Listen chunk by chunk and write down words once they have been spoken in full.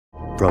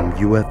From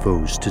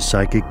UFOs to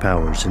psychic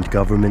powers and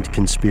government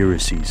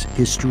conspiracies,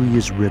 history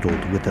is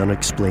riddled with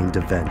unexplained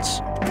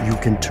events. You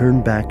can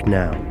turn back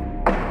now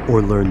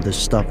or learn the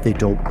stuff they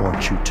don't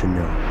want you to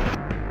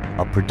know.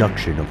 A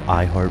production of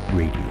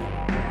iHeartRadio.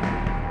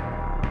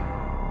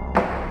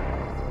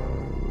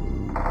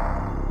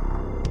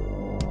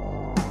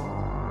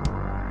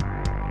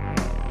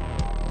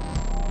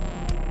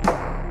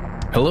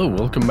 Hello,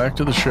 welcome back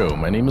to the show.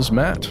 My name is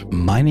Matt.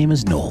 My name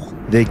is Noel.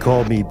 They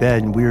call me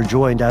Ben. We are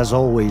joined, as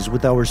always,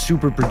 with our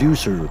super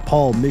producer,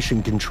 Paul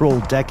Mission Control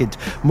Decant.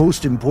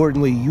 Most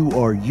importantly, you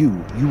are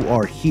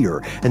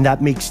here. And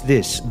that makes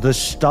this the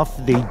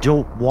stuff they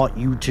don't want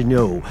you to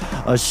know.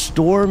 A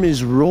storm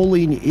is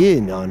rolling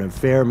in on a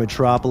fair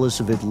metropolis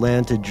of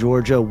Atlanta,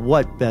 Georgia.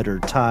 What better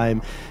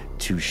time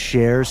to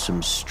share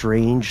some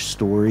strange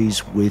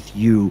stories with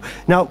you.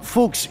 Now,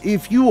 folks,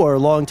 if you are a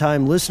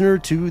longtime listener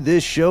to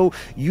this show,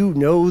 you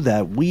know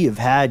that we have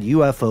had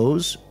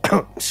UFOs,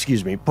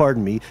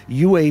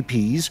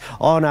 UAPs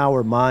on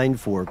our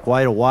mind for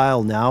quite a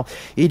while now.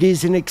 It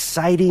is an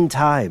exciting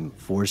time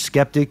for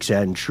skeptics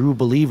and true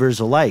believers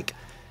alike.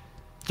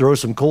 Throw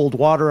some cold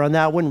water on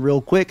that one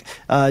real quick.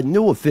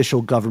 No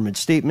official government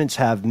statements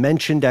have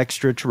mentioned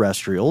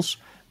extraterrestrials,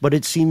 but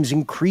it seems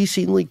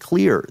increasingly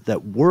clear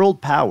that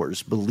world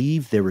powers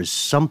believe there is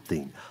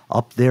something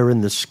up there in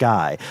the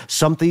sky,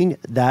 something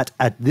that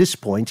at this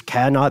point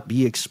cannot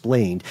be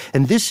explained.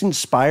 And this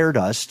inspired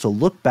us to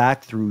look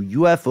back through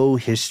UFO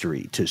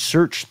history, to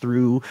search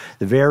through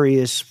the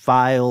various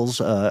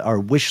files, our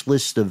wish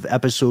list of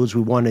episodes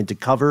we wanted to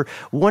cover.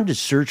 We wanted to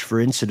search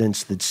for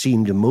incidents that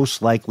seemed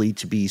most likely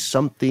to be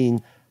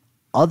something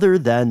other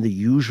than the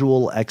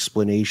usual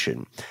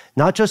explanation,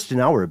 not just in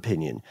our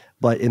opinion,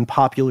 but in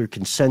popular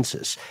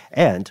consensus.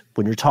 And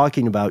when you're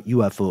talking about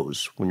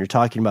UFOs, when you're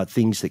talking about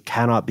things that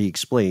cannot be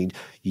explained,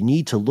 you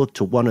need to look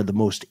to one of the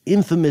most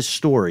infamous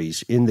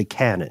stories in the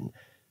canon,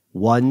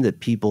 one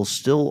that people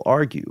still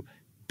argue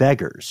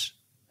beggars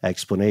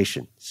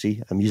explanation.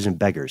 See, I'm using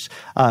beggars.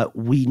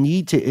 We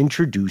need to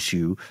introduce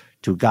you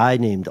to a guy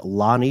named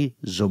Lonnie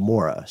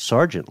Zamora,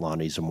 Sergeant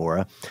Lonnie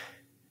Zamora.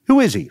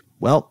 Who is he?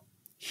 Well,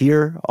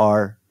 here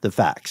are the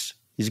facts.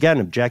 He's got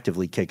an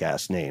objectively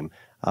kick-ass name.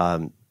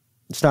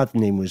 It's not the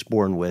name he was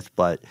born with,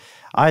 but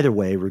either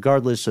way,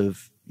 regardless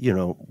of,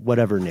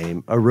 whatever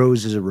name, a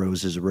rose is a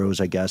rose is a rose,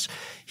 I guess,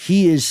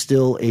 he is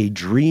still a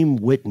dream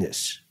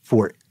witness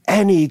for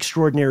any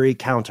extraordinary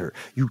encounter.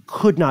 You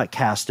could not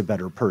cast a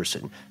better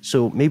person.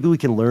 So maybe we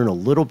can learn a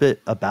little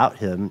bit about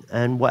him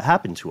and what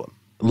happened to him.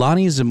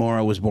 Lonnie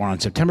Zamora was born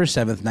on September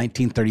 7th,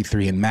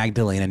 1933 in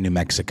Magdalena, New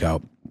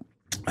Mexico.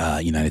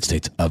 United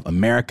States of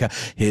America.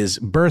 His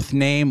birth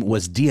name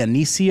was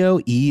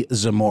Dionisio E.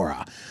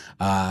 Zamora.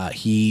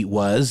 He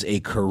was a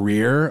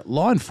career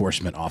law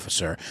enforcement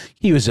officer.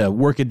 He was a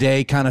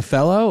work-a-day kind of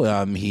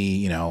fellow.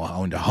 He,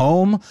 owned a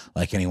home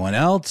like anyone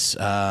else,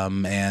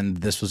 and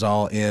this was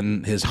all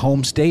in his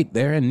home state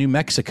there in New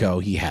Mexico.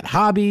 He had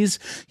hobbies.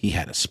 He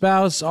had a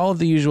spouse, all of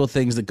the usual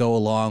things that go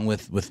along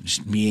with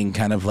just being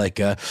kind of like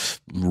a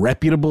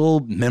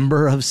reputable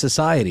member of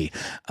society.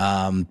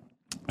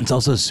 It's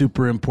also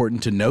super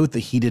important to note that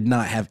he did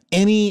not have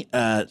any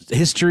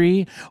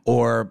history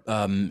or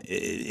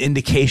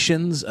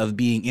indications of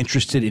being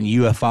interested in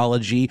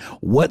ufology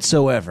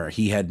whatsoever.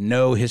 He had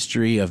no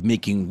history of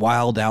making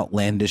wild,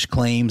 outlandish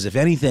claims. If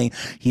anything,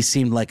 he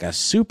seemed like a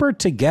super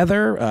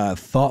together,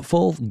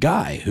 thoughtful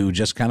guy who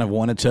just kind of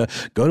wanted to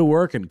go to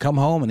work and come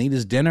home and eat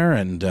his dinner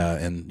and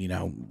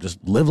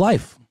just live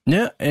life.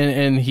 Yeah,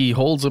 and he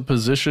holds a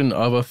position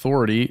of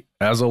authority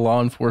as a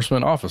law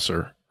enforcement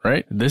officer.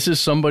 Right? This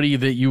is somebody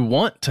that you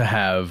want to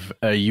have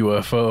a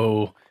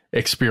UFO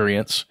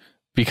experience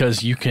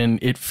because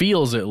it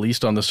feels, at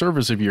least on the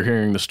surface, if you're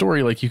hearing the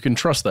story, like you can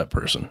trust that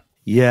person.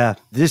 Yeah,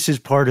 this is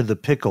part of the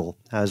pickle,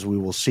 as we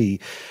will see.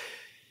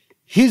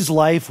 His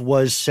life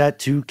was set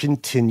to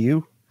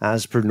continue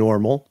as per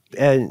normal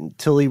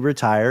until he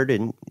retired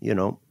and,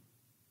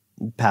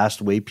 passed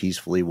away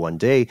peacefully one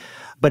day.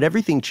 But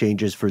everything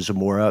changes for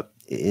Zamora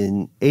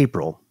in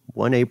April.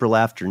 One April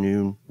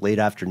afternoon, late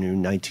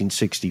afternoon,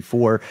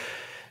 1964.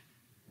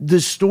 The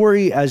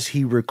story, as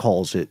he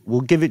recalls it,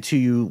 we'll give it to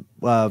you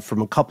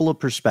from a couple of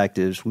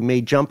perspectives. We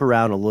may jump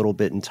around a little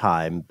bit in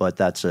time, but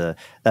that's a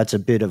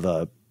bit of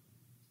a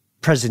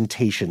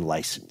presentation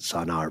license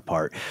on our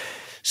part.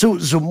 So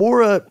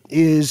Zamora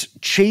is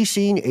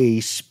chasing a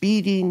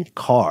speeding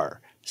car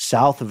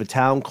south of a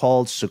town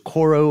called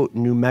Socorro,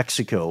 New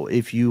Mexico.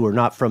 If you are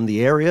not from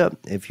the area,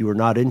 if you are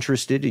not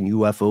interested in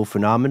UFO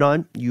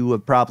phenomenon, you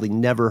have probably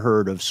never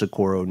heard of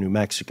Socorro, New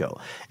Mexico.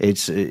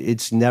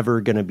 It's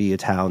never going to be a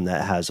town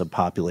that has a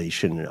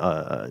population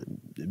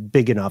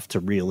big enough to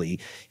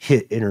really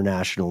hit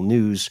international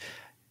news,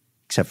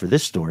 except for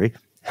this story.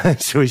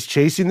 So he's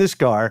chasing this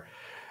car,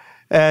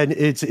 and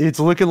it's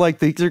looking like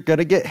things are going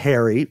to get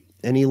hairy.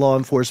 Any law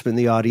enforcement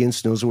in the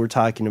audience knows what we're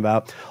talking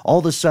about. All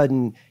of a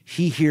sudden,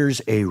 he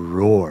hears a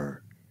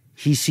roar.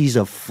 he sees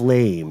a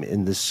flame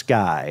in the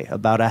sky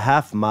about a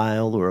half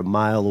mile or a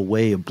mile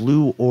away, a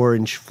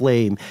blue-orange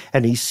flame,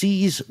 and he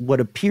sees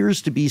what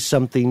appears to be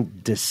something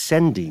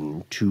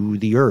descending to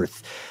the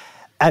earth.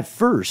 At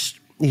first,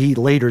 he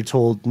later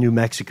told New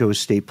Mexico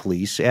State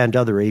Police and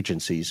other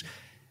agencies,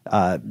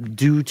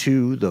 due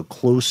to the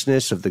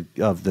closeness of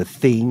the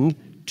thing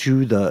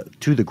to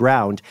the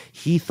ground,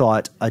 he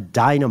thought a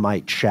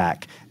dynamite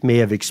shack may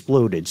have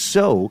exploded.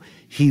 So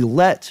he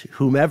let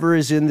whomever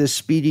is in this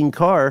speeding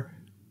car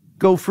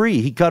go free.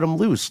 He cut him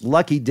loose.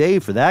 Lucky day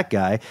for that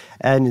guy.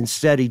 And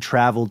instead, he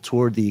traveled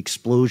toward the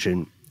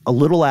explosion a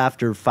little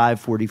after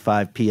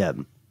 5:45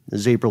 p.m. This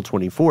is April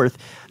 24th.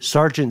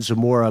 Sergeant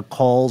Zamora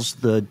calls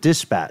the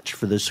dispatch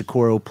for the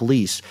Socorro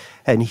police,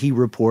 and he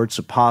reports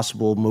a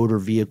possible motor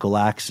vehicle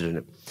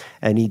accident.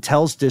 And he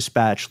tells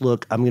dispatch,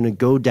 look, I'm going to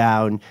go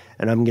down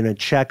and I'm going to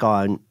check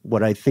on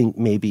what I think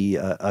may be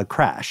a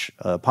crash,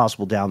 a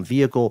possible downed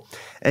vehicle.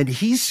 And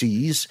he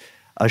sees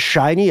a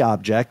shiny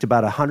object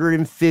about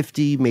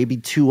 150, maybe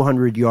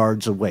 200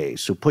 yards away.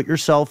 So put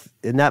yourself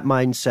in that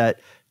mindset,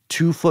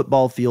 2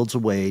 football fields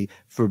away.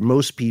 For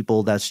most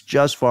people, that's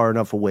just far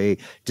enough away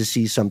to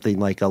see something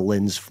like a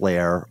lens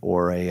flare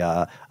or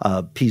a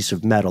piece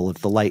of metal if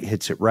the light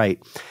hits it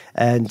right.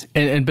 And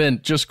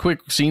Ben, just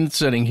quick scene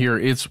setting here.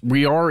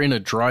 We are in a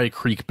dry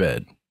creek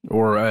bed,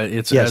 or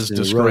it's as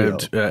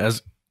described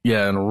as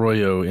an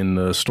arroyo in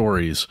the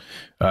stories.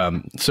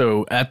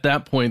 So at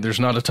that point, there's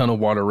not a ton of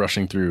water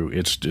rushing through.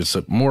 It's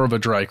more of a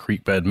dry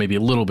creek bed, maybe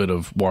a little bit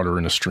of water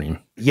in a stream.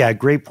 Yeah,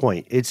 great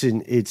point. It's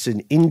an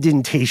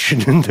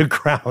indentation in the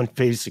ground,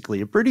 basically,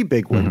 a pretty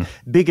big one,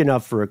 big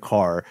enough for a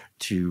car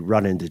to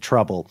run into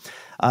trouble.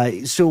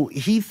 So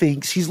he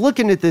thinks, he's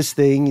looking at this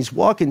thing, he's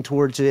walking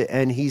towards it,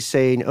 and he's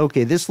saying,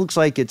 okay, this looks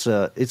like it's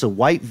a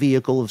white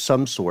vehicle of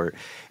some sort.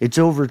 It's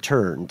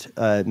overturned.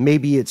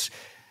 Maybe it's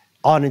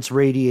on its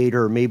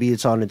radiator, or maybe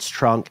it's on its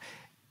trunk.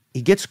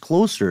 He gets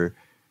closer.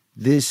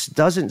 This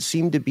doesn't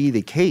seem to be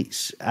the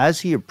case.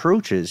 As he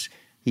approaches,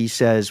 he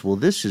says, well,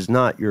 this is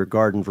not your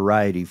garden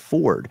variety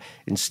Ford.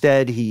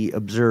 Instead, he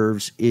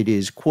observes it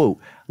is, quote,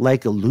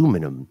 like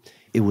aluminum.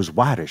 It was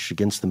whitish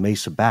against the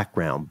mesa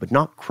background, but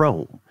not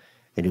chrome.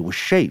 And it was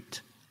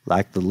shaped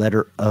like the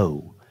letter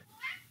O.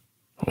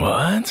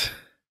 What?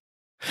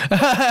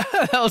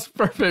 That was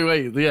perfect.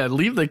 Wait, yeah,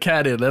 leave the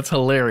cat in. That's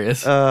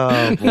hilarious.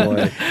 Oh,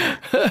 boy.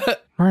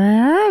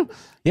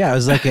 Yeah,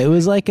 it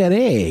was like an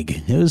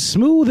egg. It was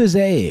smooth as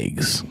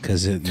eggs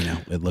because it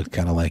looked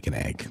kind of like an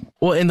egg.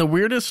 Well, and the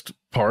weirdest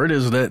part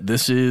is that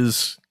this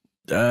is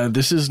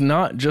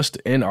not just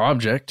an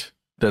object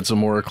that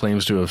Zamora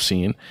claims to have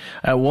seen.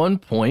 At one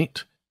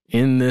point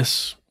in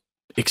this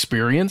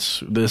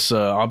experience, this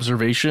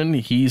observation,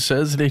 he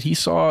says that he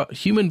saw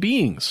human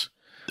beings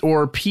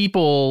or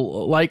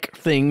people like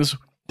things.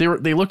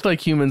 They looked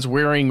like humans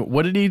wearing,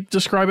 what did he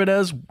describe it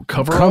as?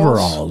 Coveralls?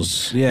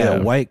 Coveralls. Yeah,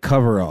 white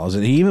coveralls.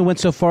 And he even went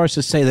so far as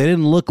to say they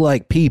didn't look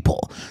like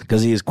people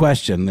because he is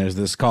questioned. There's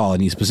this call,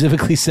 and he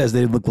specifically says they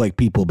didn't look like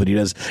people, but he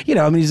does,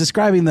 he's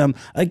describing them.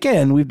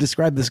 Again, we've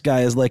described this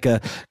guy as like a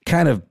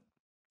kind of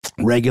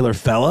regular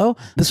fellow.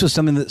 This was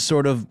something that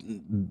sort of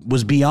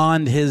was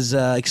beyond his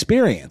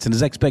experience and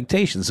his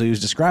expectations. So he was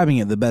describing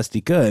it the best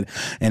he could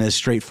in as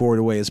straightforward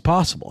a way as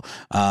possible.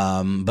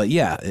 But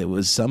yeah, it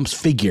was some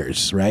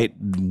figures, right?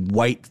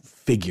 White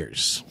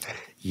figures.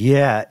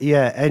 Yeah.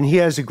 And he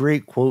has a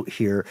great quote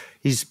here.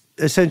 He's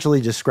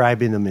essentially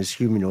describing them as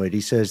humanoid.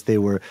 He says they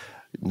were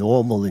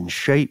normal in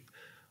shape.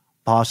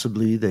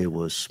 Possibly they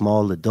were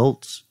small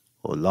adults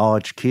or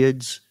large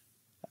kids.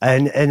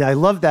 And I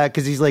love that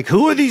because he's like,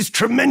 who are these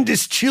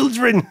tremendous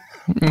children?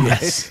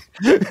 Yes.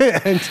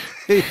 And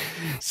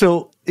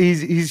so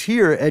he's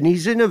here, and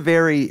he's in a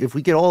very, if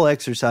we could all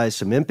exercise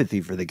some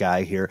empathy for the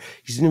guy here,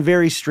 he's in a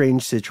very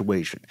strange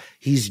situation.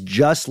 He's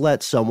just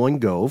let someone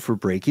go for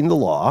breaking the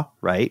law,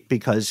 right?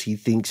 Because he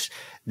thinks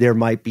there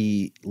might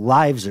be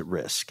lives at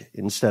risk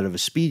instead of a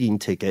speeding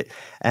ticket.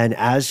 And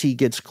as he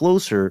gets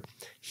closer,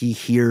 he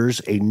hears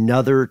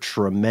another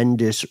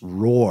tremendous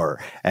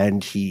roar,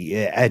 and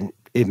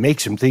it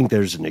makes him think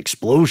there's an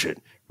explosion,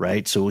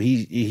 right? So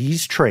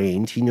he's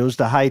trained. He knows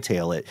to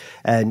hightail it.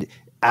 And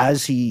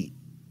as he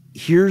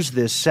hears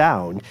this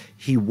sound,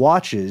 he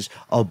watches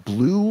a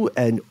blue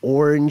and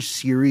orange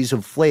series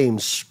of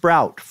flames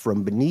sprout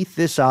from beneath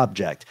this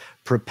object,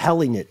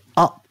 propelling it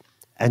up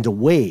and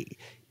away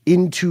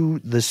into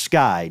the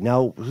sky.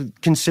 Now,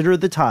 consider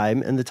the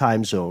time and the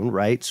time zone,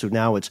 right? So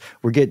now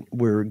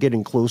we're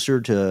getting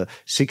closer to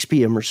 6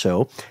 p.m. or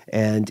so,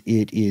 and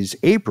it is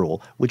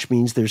April, which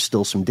means there's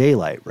still some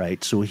daylight,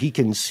 right? So he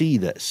can see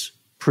this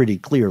pretty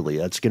clearly.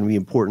 That's going to be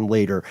important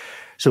later.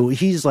 So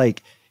he's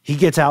like, he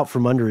gets out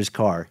from under his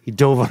car. He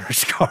dove under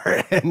his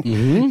car, and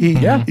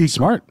he's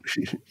smart.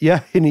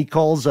 Yeah, and he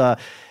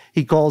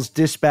calls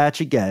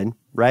dispatch again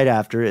right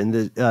after, and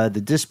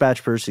the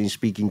dispatch person he's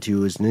speaking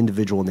to is an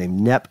individual named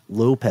Nep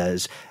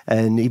Lopez,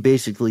 and he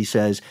basically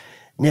says,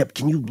 Nep,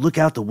 can you look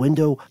out the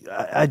window?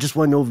 I just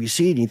want to know if you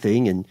see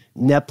anything. And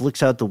Nep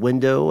looks out the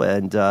window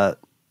and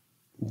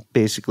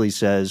basically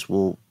says,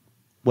 well,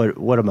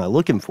 what am I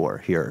looking for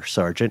here,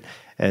 Sergeant?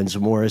 And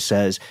Zamora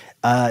says,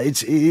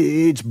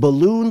 it's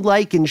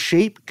balloon-like in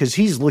shape, because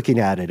he's looking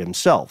at it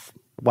himself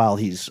while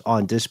he's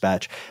on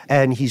dispatch.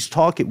 And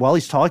while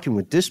he's talking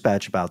with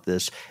dispatch about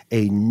this,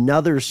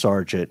 another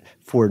sergeant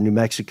for New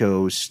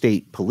Mexico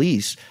State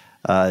Police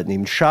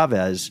named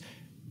Chavez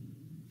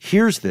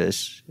hears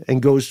this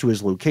and goes to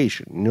his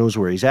location, knows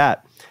where he's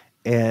at.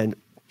 And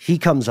he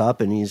comes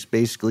up and he's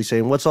basically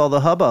saying, what's all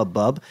the hubbub,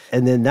 bub?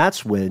 And then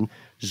that's when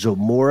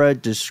Zamora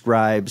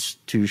describes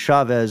to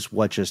Chavez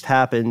what just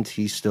happened.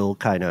 He's still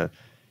kind of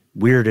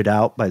weirded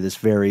out by this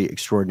very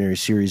extraordinary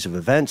series of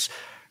events.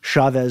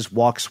 Chavez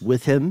walks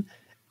with him,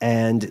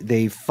 and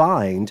they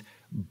find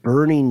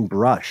burning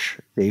brush.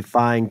 They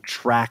find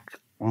track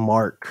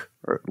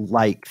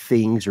mark-like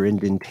things or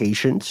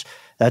indentations.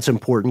 That's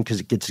important because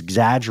it gets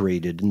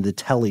exaggerated in the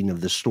telling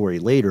of the story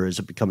later as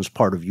it becomes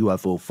part of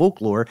UFO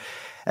folklore.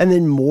 And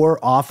then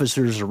more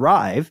officers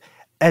arrive,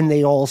 and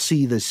they all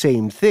see the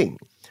same thing.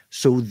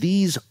 So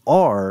these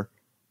are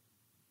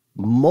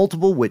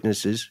multiple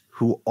witnesses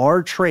who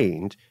are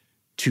trained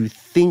to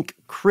think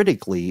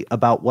critically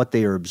about what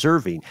they are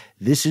observing.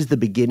 This is the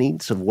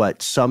beginnings of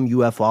what some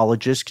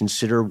ufologists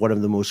consider one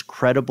of the most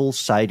credible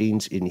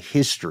sightings in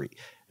history.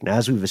 And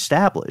as we've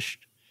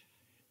established,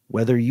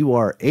 whether you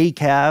are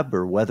ACAB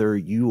or whether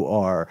you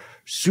are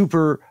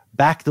super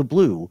back the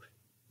blue,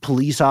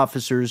 police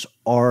officers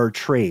are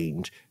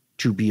trained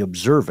to be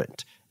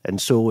observant. And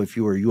so if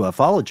you're a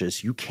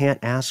ufologist, you can't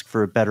ask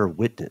for a better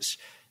witness.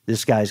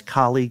 This guy's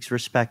colleagues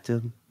respect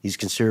him. He's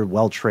considered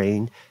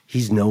well-trained.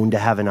 He's known to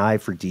have an eye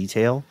for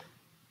detail.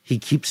 He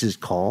keeps his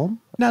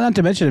calm. Now, not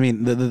to mention, I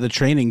mean, the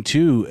training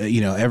too,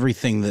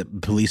 everything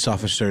that police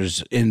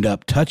officers end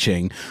up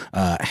touching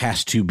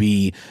has to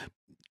be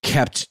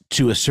kept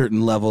to a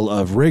certain level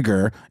of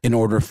rigor in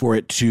order for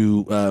it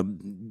to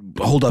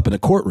hold up in a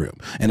courtroom.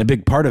 And a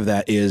big part of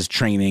that is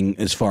training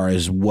as far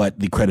as what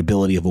the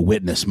credibility of a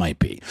witness might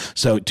be.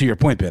 So to your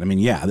point, Ben, I mean,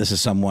 yeah, this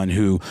is someone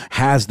who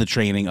has the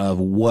training of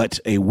what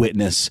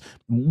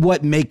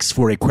makes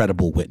for a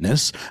credible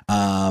witness.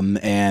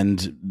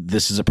 And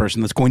this is a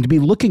person that's going to be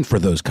looking for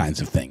those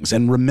kinds of things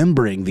and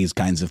remembering these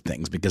kinds of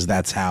things because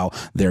that's how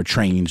they're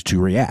trained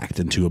to react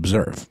and to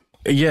observe.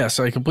 Yes,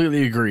 I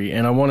completely agree.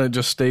 And I want to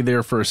just stay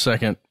there for a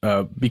second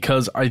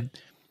because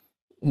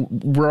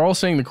we're all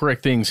saying the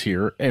correct things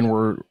here.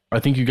 And I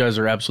think you guys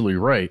are absolutely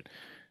right.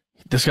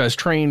 This guy's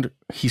trained.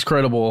 He's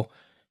credible.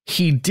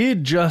 He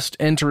did just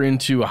enter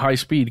into a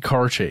high-speed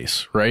car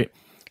chase, right?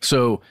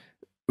 So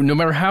no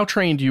matter how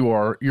trained you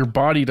are, your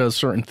body does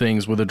certain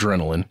things with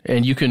adrenaline,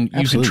 and you can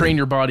train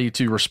your body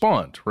to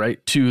respond,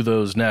 right, to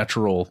those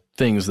natural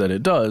things that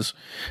it does.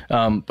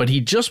 But he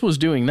just was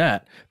doing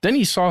that. Then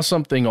he saw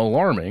something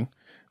alarming,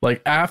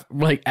 like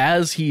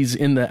as he's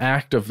in the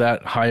act of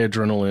that high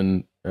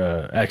adrenaline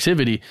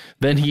activity.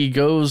 Then he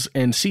goes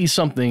and sees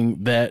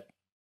something that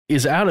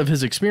is out of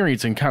his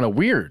experience and kind of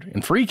weird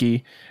and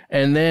freaky,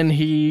 and then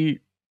he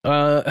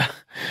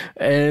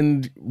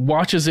and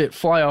watches it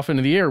fly off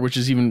into the air, which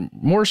is even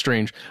more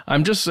strange.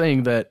 I'm just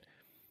saying that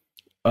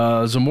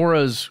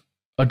Zamora's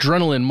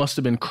adrenaline must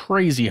have been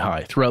crazy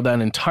high throughout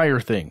that entire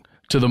thing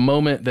to the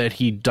moment that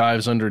he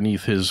dives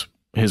underneath his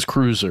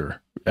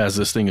cruiser as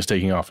this thing is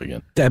taking off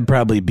again. That'd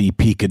probably be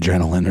peak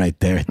adrenaline right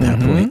there at that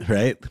point,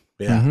 right?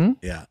 Yeah,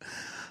 yeah.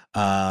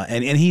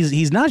 And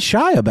he's not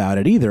shy about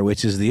it either,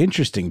 which is the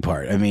interesting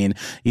part. I mean,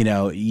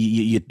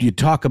 you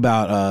talk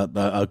about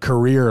a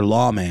career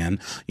lawman,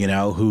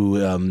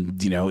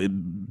 who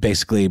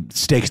basically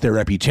stakes their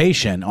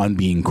reputation on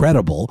being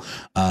credible,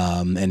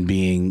 and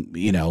being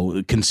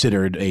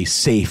considered a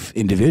safe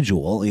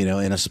individual,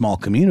 in a small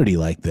community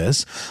like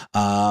this.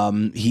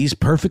 He's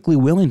perfectly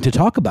willing to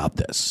talk about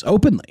this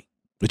openly,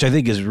 which I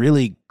think is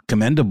really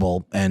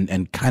commendable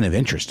and kind of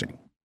interesting.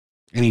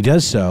 And he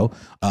does so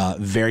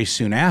very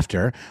soon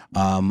after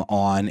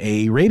on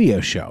a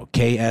radio show,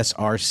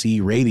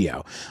 KSRC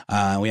Radio.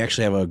 We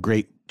actually have a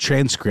great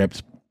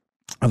transcript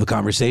of a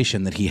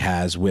conversation that he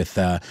has with,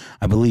 I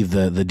believe,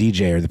 the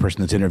DJ or the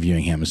person that's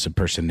interviewing him is a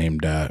person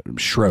named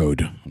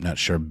Schroed. I'm not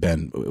sure,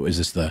 Ben. Is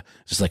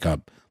this like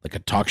a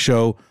talk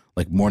show,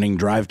 like morning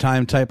drive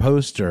time type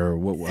host, or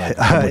what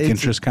public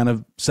interest kind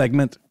of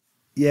segment?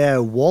 Yeah,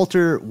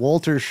 Walter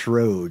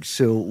Schroed.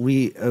 So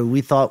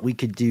we thought we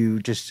could do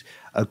just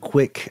a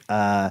quick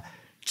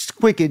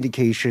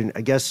indication.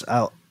 I guess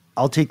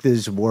I'll take the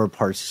Zamora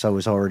parts since I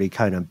was already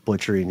kind of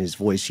butchering his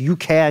voice. You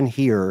can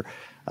hear,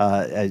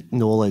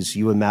 Noel, as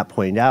you and Matt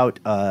pointed out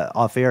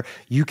off air,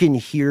 you can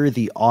hear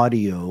the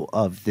audio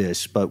of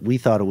this, but we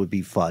thought it would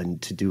be fun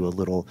to do a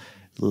little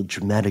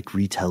dramatic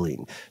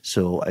retelling.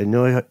 So I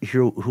know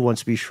who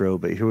wants to be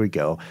Schroed, but here we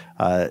go.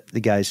 The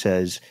guy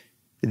says,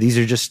 these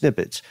are just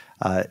snippets.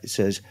 It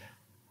says,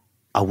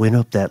 I went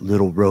up that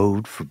little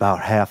road for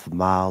about half a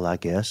mile, I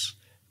guess.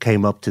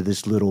 Came up to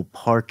this little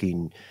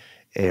parking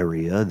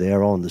area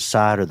there on the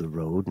side of the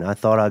road, and I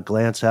thought I'd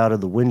glance out of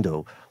the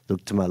window,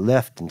 looked to my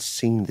left, and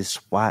seen this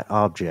white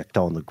object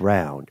on the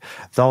ground.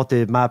 Thought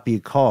that it might be a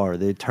car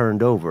that had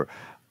turned over.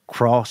 Of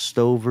crossed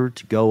over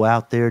to go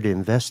out there to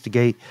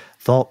investigate,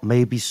 thought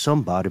maybe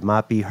somebody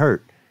might be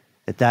hurt.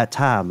 At that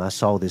time, I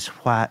saw this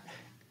white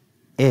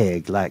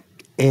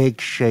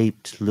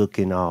egg-shaped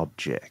looking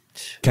object.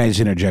 Can I just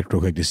interject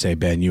real quick to say,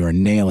 Ben, you are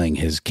nailing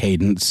his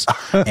cadence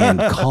and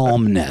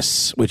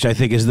calmness, which I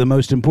think is the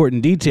most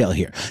important detail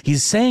here.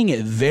 He's saying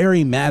it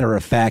very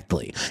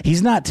matter-of-factly.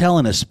 He's not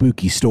telling a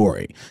spooky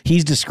story.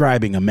 He's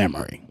describing a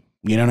memory.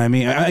 You know what I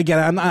mean?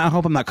 Again, I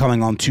hope I'm not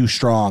coming on too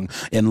strong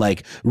and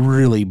like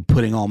really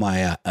putting all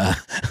my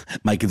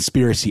my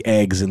conspiracy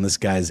eggs in this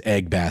guy's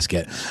egg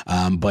basket.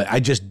 But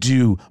I just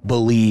do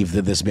believe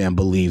that this man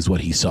believes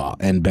what he saw.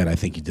 And Ben, I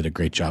think you did a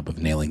great job of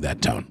nailing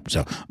that tone.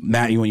 So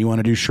Matt, you want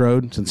to do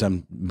Schroed since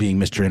I'm being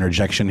Mr.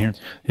 Interjection here?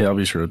 Yeah, I'll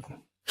be Schroed.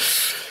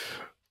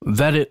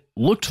 That it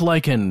looked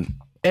like an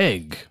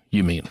egg,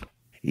 you mean?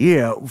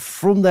 Yeah,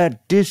 from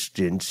that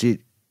distance, it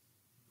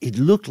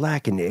looked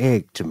like an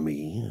egg to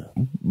me.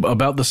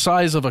 About the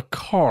size of a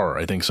car,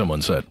 I think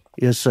someone said.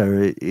 Yes,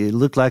 sir. It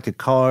looked like a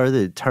car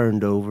that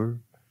turned over.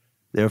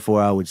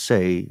 Therefore, I would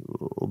say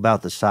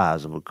about the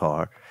size of a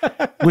car,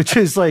 which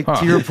is like,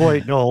 to your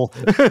point, Noel.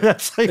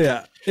 That's like,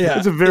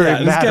 it's a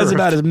very this guy's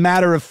about as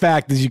matter of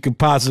fact as you could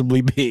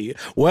possibly be.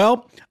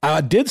 Well,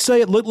 I did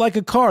say it looked like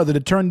a car that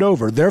had turned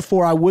over.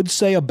 Therefore, I would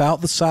say about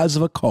the size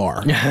of a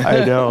car.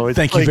 I know. It's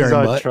Thank you very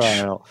much.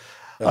 Trial.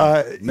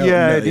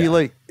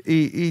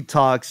 He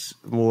talks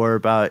more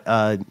about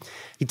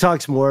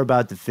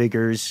the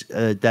figures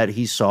that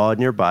he saw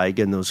nearby.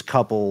 Again, those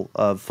couple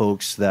of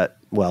folks that,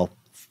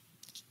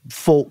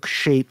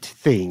 folk-shaped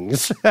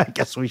things, I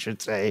guess we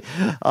should say.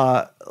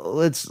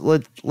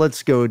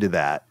 Let's go to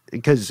that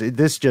because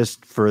this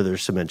just further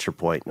cements your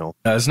point, Noel.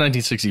 It's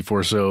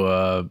 1964,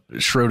 so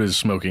Schroed is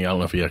smoking. I don't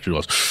know if he actually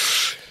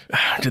was.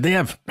 Did they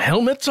have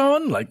helmets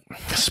on, like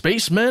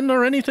spacemen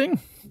or anything?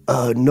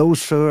 No,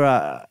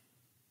 sir.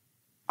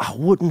 I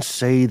wouldn't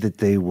say that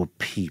they were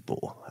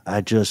people.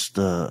 I just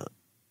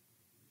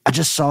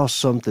saw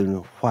something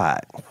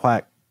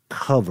white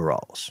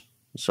coveralls.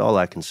 That's all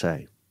I can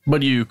say.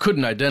 But you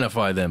couldn't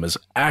identify them as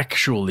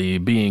actually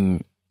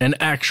being an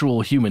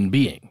actual human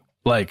being,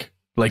 like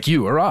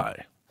you or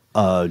I.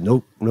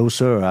 No,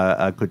 sir,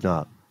 I could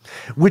not.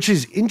 Which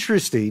is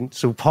interesting.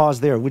 So pause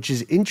there. Which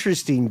is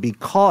interesting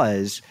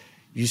because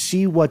you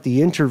see what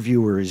the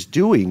interviewer is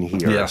doing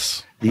here.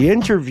 Yes, the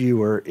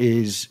interviewer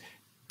is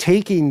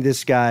taking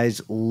this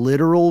guy's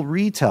literal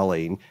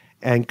retelling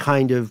and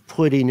kind of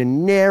putting a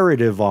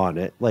narrative on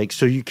it. Like,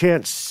 so you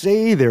can't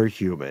say they're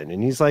human.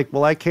 And he's like,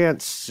 well, I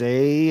can't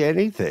say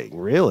anything,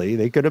 really.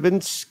 They could have been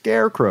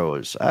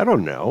scarecrows. I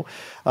don't know.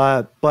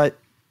 But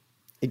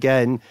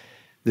again,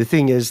 the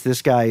thing is,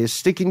 this guy is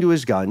sticking to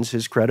his guns,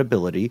 his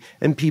credibility,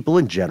 and people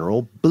in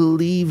general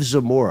believe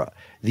Zamora.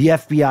 The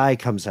FBI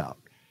comes out.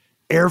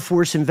 Air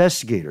Force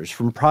investigators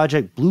from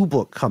Project Blue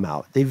Book come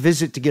out. They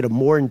visit to get a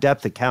more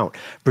in-depth account,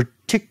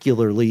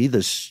 particularly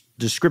the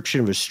description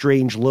of a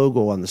strange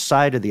logo on the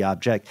side of the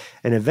object.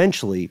 And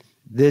eventually,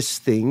 this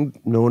thing,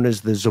 known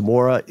as the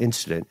Zamora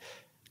incident,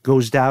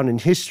 goes down in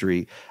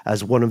history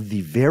as one of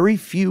the very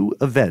few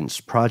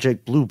events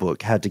Project Blue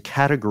Book had to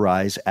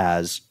categorize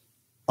as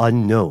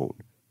unknown.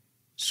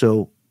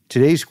 So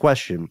today's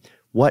question,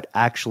 what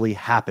actually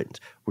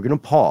happened? We're going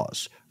to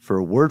pause for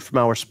a word from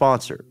our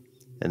sponsor,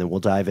 and then we'll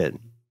dive in.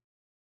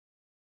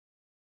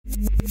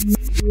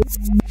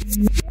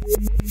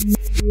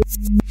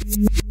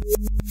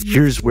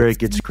 Here's where it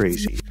gets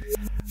crazy.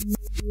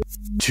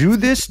 To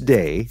this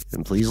day,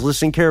 and please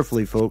listen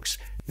carefully, folks,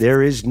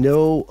 there is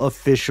no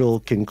official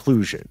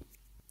conclusion.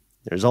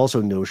 There's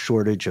also no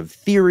shortage of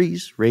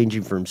theories,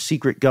 ranging from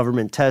secret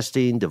government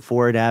testing to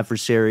foreign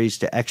adversaries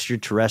to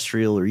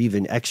extraterrestrial or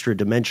even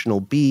extra-dimensional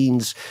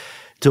beings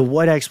to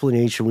what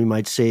explanation we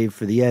might save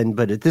for the end.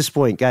 But at this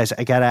point, guys,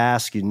 I got to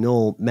ask you,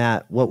 Noel,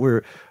 Matt, what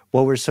were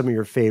some of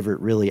your favorite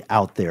really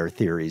out there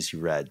theories you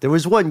read? There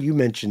was one you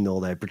mentioned,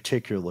 Noel, that I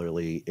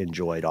particularly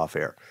enjoyed off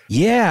air.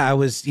 Yeah, I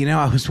was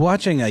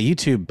watching a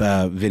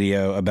YouTube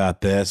video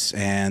about this,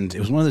 and it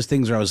was one of those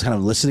things where I was kind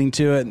of listening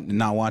to it and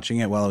not watching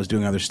it while I was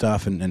doing other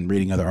stuff and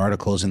reading other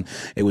articles. And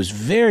it was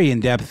very in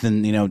depth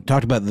and,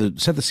 talked about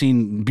set the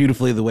scene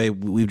beautifully the way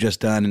we've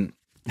just done. And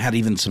had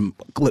even some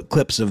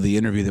clips of the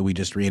interview that we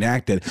just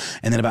reenacted.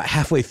 And then about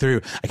halfway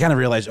through, I kind of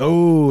realized,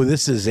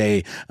 this is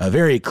a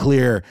very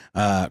clear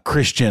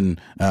Christian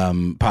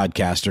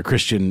podcast or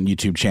Christian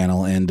YouTube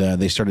channel. And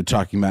they started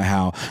talking about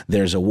how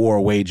there's a war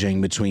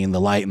waging between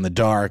the light and the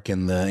dark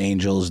and the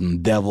angels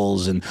and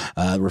devils, and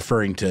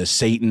referring to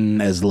Satan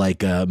as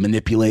like a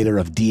manipulator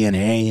of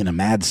DNA and a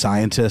mad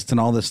scientist and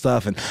all this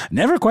stuff. And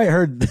never quite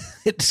heard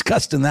it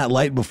discussed in that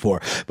light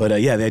before. But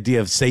the idea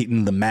of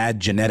Satan, the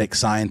mad genetic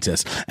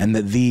scientist, and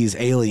that these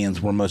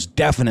aliens were most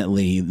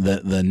definitely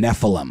the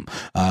Nephilim,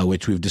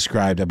 which we've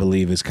described, I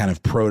believe, as kind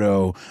of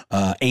proto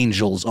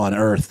angels on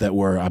Earth that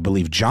were, I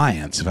believe,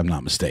 giants, if I'm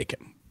not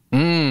mistaken.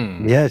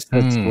 Yes,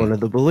 that's one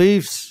of the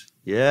beliefs.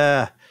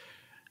 Yeah.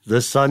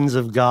 The sons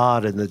of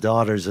God and the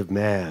daughters of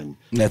man.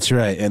 That's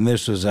right. And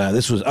this was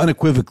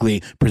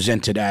unequivocally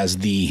presented as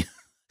the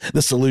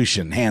the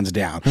solution, hands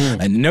down.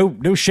 And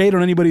no shade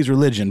on anybody's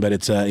religion, but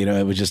it's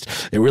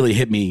it really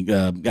hit me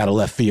out of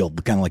left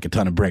field, kind of like a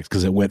ton of bricks,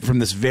 because it went from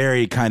this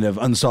very kind of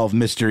unsolved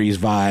mysteries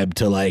vibe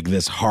to like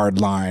this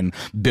hardline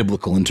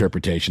biblical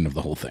interpretation of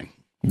the whole thing.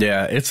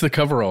 Yeah, it's the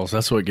coveralls.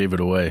 That's what gave it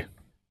away.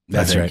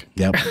 That's right.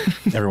 Yep.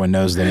 Everyone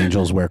knows that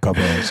angels wear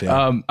coveralls.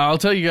 Yeah. I'll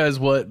tell you guys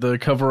what the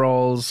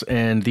coveralls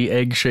and the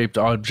egg-shaped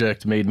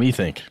object made me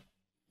think.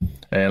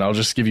 And I'll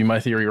just give you my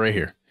theory right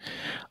here.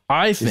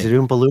 I think is it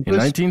Oompa Loompas? In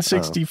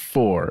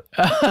 1964,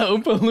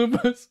 Oompa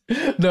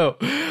Loompas? No,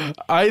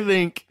 I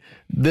think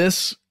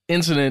this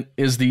incident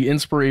is the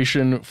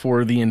inspiration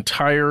for the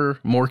entire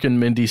Mork and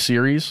Mindy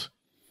series,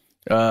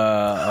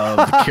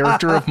 of the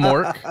character of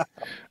Mork,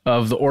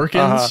 of the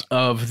Orkans,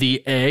 of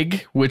the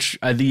egg, which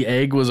the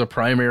egg was a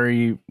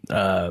primary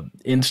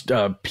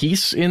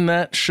piece in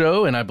that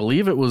show, and I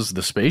believe it was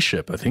the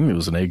spaceship. I think it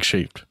was an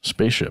egg-shaped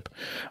spaceship.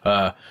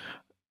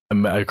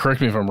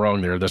 Correct me if I'm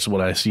wrong there. That's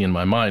what I see in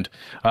my mind.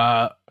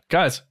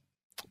 Guys,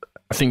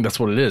 I think that's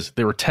what it is.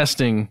 They were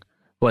testing,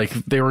 like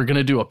they were going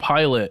to do a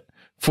pilot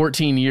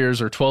 14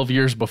 years or 12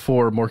 years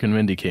before Mork and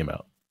Mindy came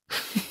out.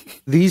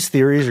 These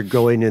theories are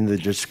going in the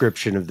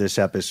description of this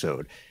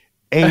episode.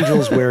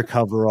 Angels wear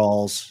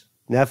coveralls.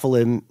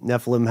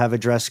 Nephilim have a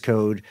dress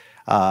code.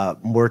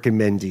 Mork and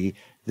Mindy,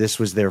 this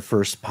was their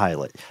first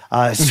pilot.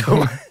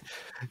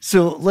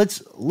 So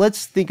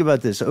let's think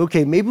about this.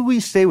 Okay, maybe we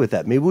stay with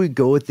that. Maybe we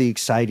go with the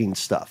exciting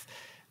stuff.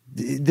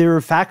 There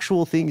are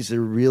factual things that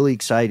are really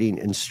exciting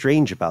and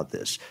strange about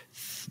this.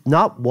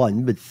 Not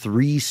one, but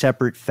three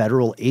separate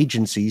federal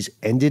agencies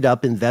ended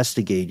up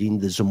investigating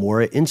the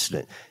Zamora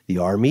incident. The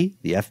Army,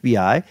 the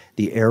FBI,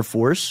 the Air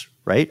Force,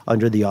 right,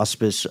 under the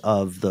auspice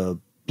of the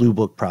Blue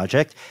Book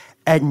Project.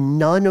 And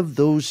none of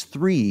those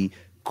three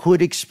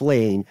could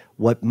explain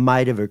what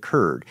might have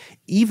occurred.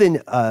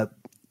 Even a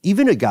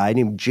guy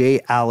named J.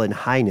 Allen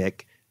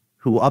Hynek,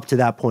 who up to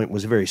that point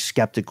was a very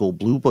skeptical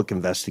Blue Book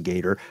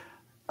investigator,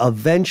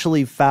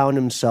 eventually found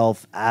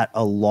himself at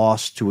a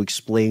loss to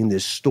explain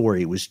this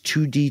story. It was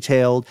too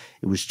detailed.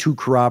 It was too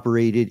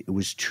corroborated. It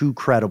was too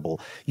credible.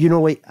 You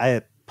know what?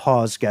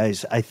 Pause,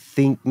 guys. I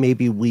think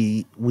maybe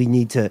we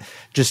need to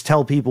just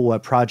tell people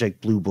what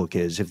Project Blue Book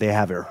is if they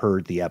haven't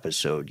heard the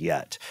episode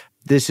yet.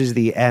 This is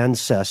the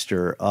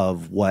ancestor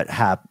of what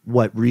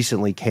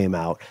recently came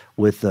out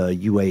with the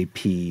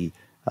UAP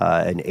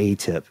and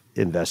ATIP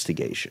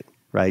investigation,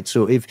 right?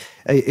 So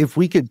if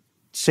we could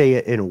say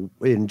it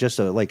in just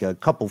a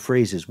couple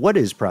phrases, what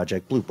is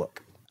Project Blue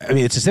Book? I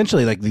mean, it's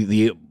essentially like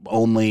the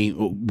only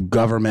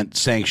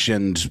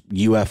government-sanctioned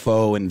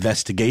UFO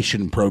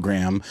investigation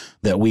program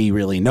that we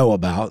really know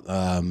about.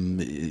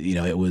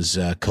 It was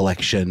a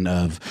collection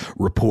of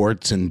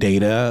reports and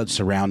data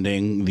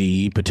surrounding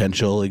the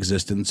potential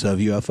existence of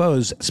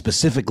UFOs,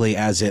 specifically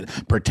as it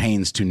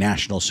pertains to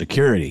national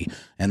security.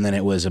 And then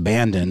it was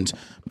abandoned,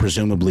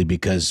 presumably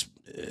because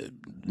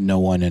no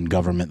one in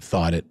government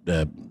thought it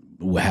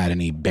had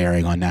any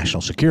bearing on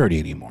national security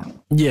anymore.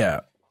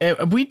 Yeah.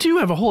 We do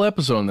have a whole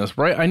episode on this,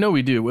 right? I know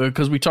we do,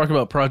 because we talk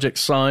about Project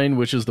Sign,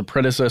 which is the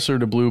predecessor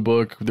to Blue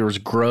Book. There was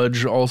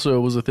Grudge also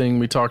was a thing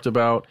we talked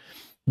about.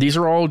 These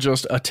are all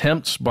just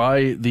attempts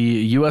by the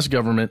U.S.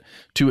 government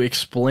to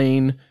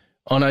explain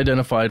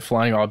unidentified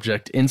flying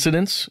object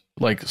incidents,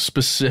 like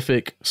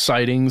specific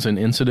sightings and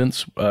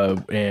incidents,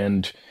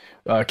 and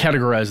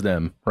categorize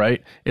them,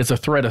 right? It's a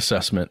threat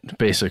assessment,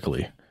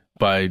 basically,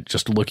 by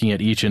just looking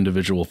at each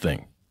individual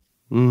thing.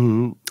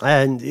 Mm-hmm.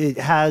 And it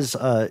has,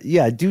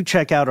 do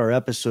check out our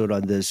episode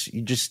on this.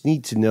 You just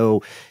need to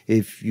know,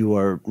 if you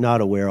are not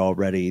aware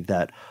already,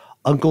 that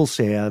Uncle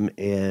Sam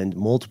and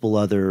multiple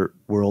other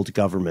world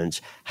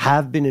governments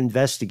have been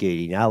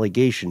investigating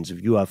allegations of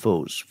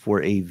UFOs for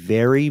a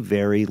very,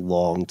 very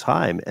long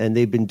time. And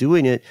they've been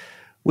doing it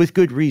with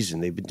good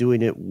reason. They've been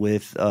doing it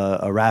with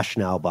a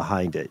rationale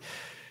behind it.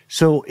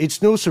 So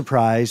it's no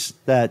surprise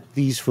that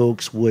these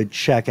folks would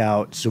check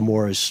out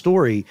Zamora's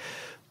story.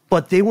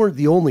 But they weren't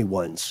the only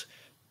ones,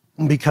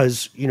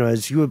 because,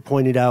 as you had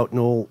pointed out,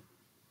 Noel,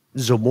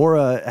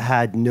 Zamora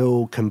had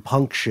no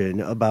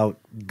compunction about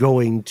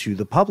going to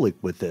the public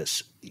with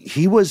this.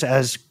 He was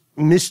as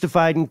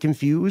mystified and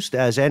confused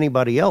as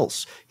anybody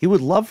else. He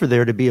would love for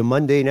there to be a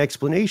mundane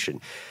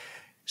explanation.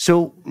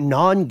 So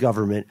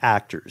non-government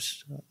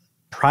actors,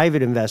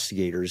 private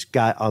investigators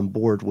got on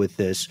board with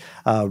this.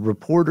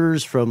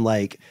 Reporters from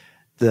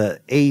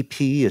the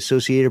AP,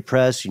 Associated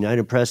Press,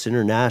 United Press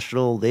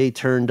International, they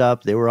turned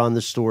up, they were on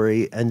the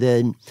story. And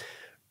then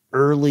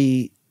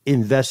early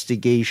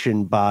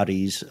investigation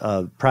bodies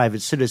of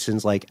private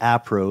citizens like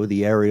APRO,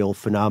 the Aerial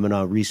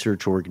Phenomena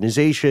Research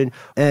Organization,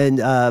 and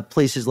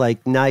places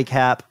like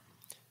NICAP,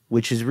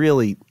 which has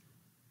really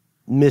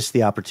missed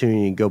the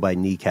opportunity to go by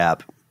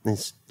kneecap.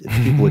 If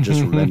people would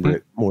just remember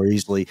it more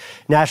easily.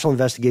 National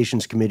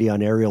Investigations Committee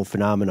on Aerial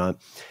Phenomena.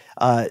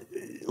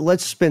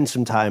 Let's spend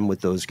some time with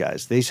those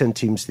guys. They sent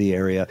teams to the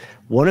area.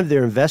 One of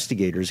their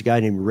investigators, a guy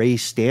named Ray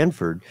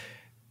Stanford,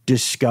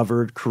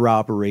 discovered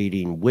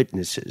corroborating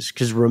witnesses.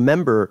 Because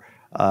remember,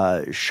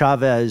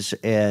 Chavez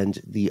and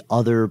the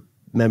other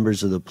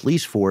members of the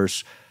police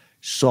force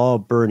saw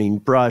burning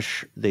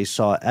brush. They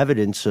saw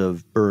evidence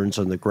of burns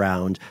on the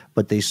ground,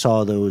 but they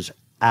saw those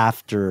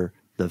after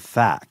the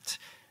fact.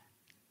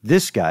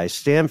 This guy,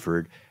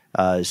 Stanford,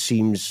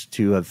 seems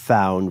to have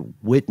found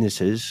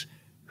witnesses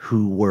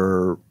who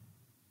were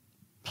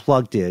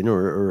plugged in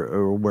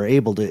or were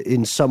able to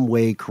in some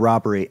way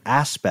corroborate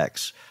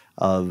aspects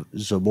of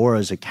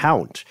Zamora's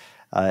account.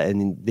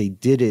 And they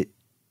did it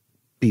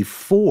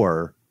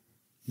before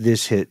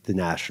this hit the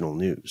national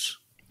news.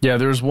 Yeah,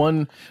 there's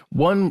one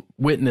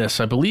witness,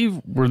 I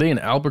believe, were they in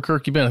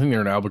Albuquerque, Ben? I think they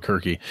were in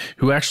Albuquerque,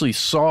 who actually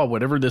saw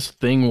whatever this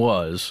thing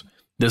was,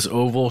 this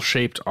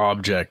oval-shaped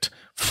object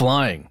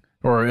flying,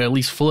 or at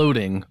least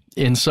floating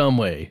in some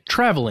way,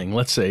 traveling,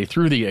 let's say,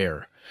 through the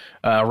air,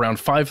 around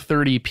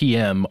 5:30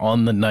 p.m.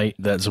 on the night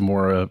that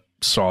Zamora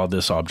saw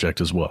this object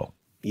as well.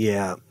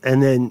 Yeah,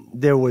 and then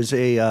there was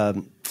a,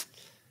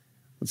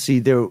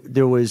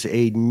 there was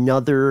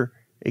another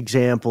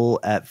example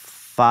at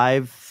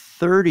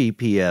 5:30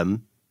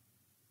 p.m.,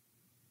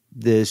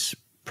 this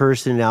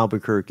person in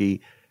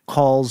Albuquerque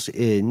calls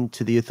in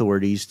to the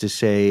authorities to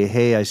say,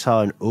 hey, I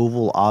saw an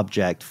oval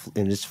object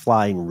and it's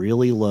flying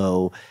really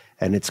low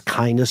and it's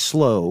kind of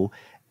slow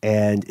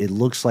and it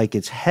looks like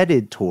it's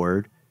headed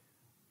toward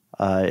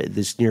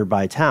this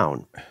nearby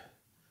town,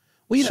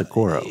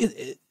 Socorro.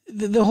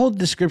 The whole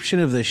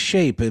description of the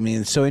shape, I mean,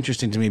 it's so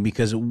interesting to me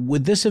because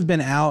would this have been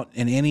out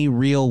in any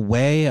real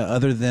way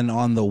other than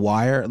on the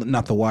wire?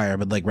 Not the wire,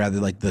 but rather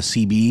the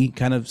CB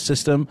kind of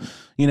system,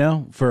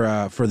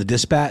 for the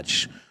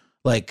dispatch?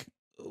 Like,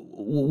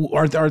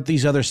 aren't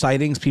these other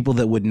sightings people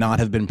that would not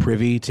have been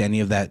privy to any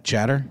of that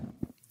chatter?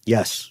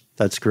 Yes,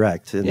 that's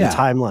correct. And the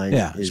timeline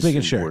is just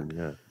making important.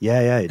 Sure.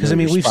 Yeah. Because,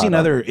 we've seen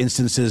other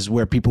instances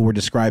where people were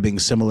describing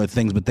similar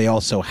things, but they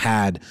also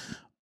had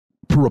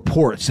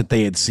reports that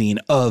they had seen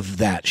of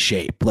that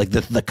shape, like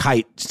the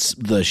kites,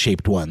 the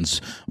shaped ones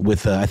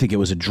with I think it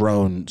was a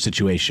drone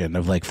situation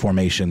of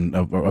formation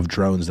of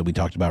drones that we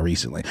talked about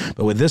recently.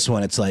 But with this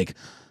one, it's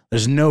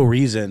there's no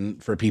reason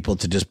for people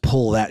to just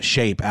pull that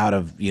shape out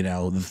of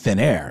the thin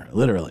air,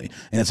 literally.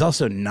 And it's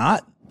also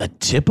not a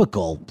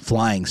typical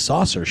flying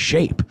saucer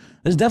shape.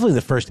 This is definitely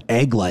the first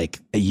egg-like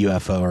a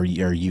UFO or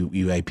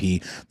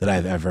UAP that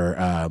I've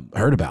ever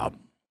heard about.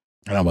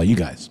 I don't know about you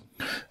guys.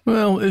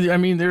 Well,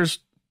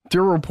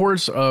 there are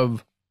reports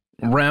of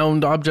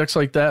round objects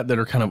like that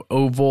are kind of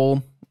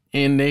oval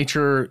in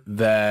nature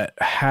that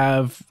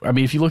have,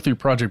 if you look through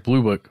Project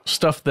Blue Book,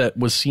 stuff that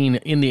was seen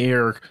in the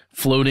air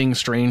floating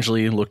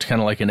strangely, looked kind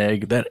of like an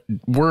egg, that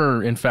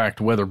were in fact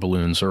weather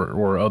balloons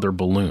or other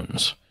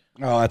balloons.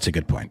 Oh, that's a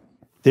good point.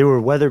 They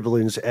were weather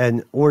balloons,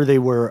 or they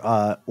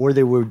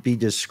would be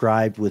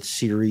described with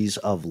series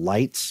of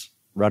lights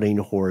running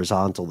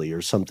horizontally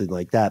or something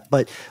like that.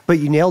 But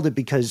you nailed it,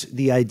 because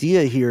the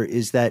idea here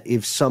is that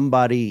if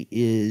somebody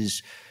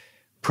is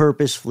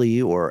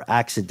purposefully or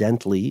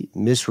accidentally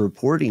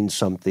misreporting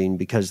something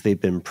because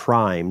they've been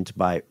primed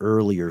by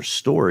earlier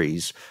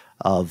stories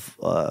of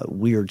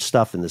weird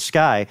stuff in the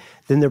sky,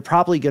 then they're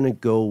probably going to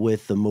go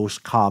with the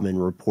most common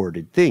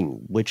reported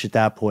thing, which at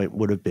that point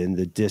would have been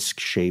the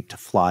disc-shaped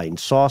flying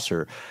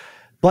saucer.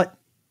 But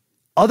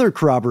other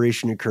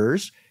corroboration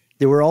occurs.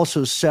 There were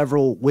also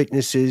several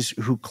witnesses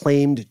who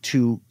claimed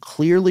to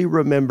clearly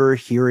remember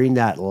hearing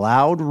that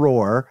loud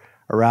roar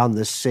around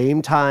the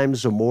same time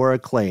Zamora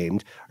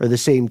claimed, or the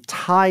same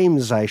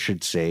times, I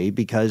should say,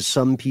 because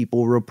some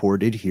people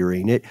reported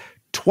hearing it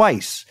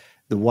twice.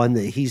 The one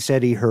that he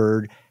said he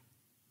heard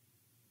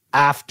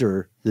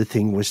after the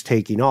thing was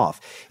taking off.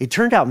 It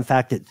turned out, in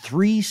fact, that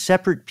 3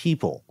 separate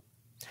people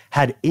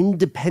had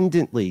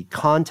independently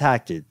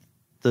contacted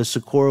the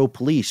Socorro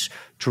police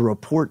to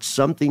report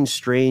something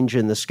strange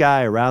in the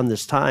sky around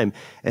this time,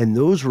 and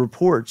those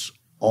reports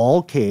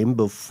all came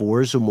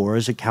before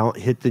Zamora's account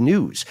hit the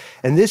news.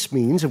 And this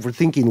means, if we're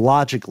thinking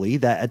logically,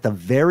 that at the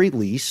very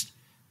least,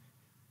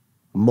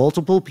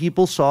 multiple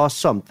people saw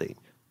something.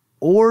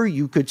 Or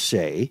you could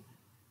say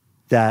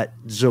that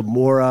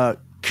Zamora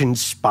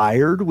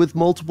conspired with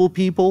multiple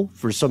people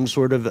for some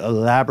sort of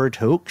elaborate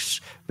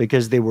hoax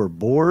because they were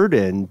bored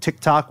and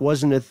TikTok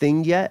wasn't a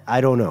thing yet. I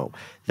don't know.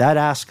 That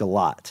asks a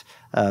lot.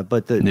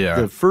 But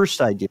the first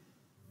idea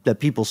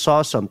that people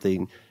saw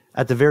something,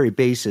 at the very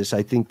basis,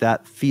 I think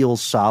that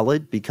feels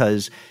solid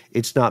because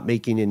it's not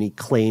making any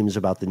claims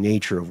about the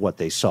nature of what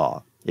they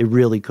saw. It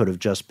really could have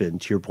just been,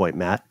 to your point,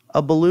 Matt,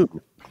 a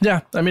balloon.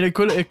 Yeah,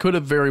 it could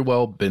have very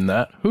well been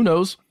that. Who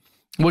knows?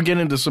 We'll get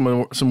into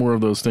some more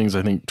of those things,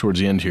 I think, towards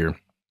the end here.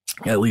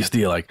 At least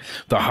the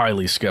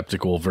highly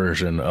skeptical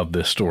version of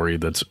this story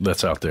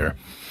that's out there.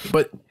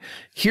 But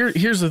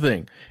here's the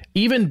thing.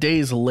 Even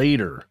days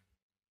later,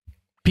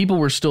 people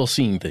were still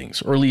seeing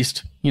things, or at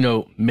least,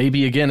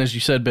 maybe again, as you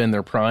said, Ben,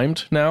 they're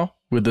primed now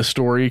with the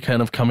story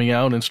kind of coming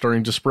out and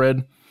starting to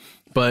spread.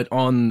 But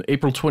on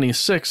April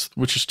 26th,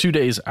 which is 2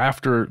 days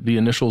after the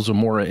initial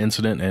Zamora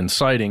incident and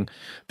sighting,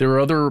 there were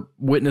other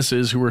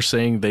witnesses who were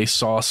saying they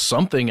saw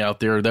something out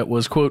there that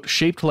was, quote,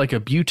 shaped like a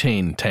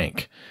butane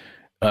tank.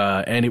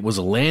 And it was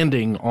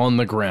landing on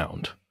the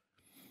ground.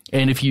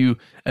 And if you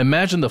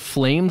imagine the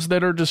flames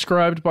that are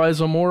described by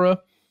Zamora,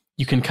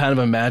 you can kind of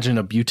imagine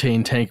a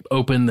butane tank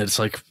open that's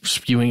like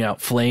spewing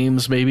out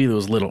flames, maybe that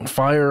was lit on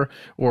fire,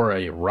 or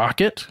a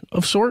rocket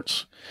of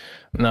sorts.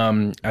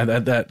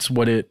 That's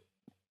what it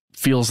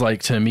feels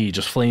like to me,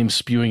 just flames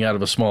spewing out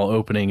of a small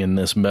opening in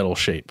this metal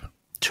shape.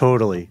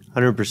 Totally,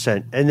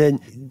 100%. And then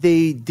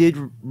they did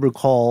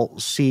recall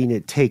seeing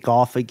it take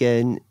off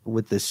again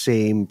with the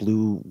same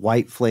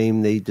blue-white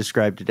flame they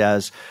described it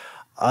as.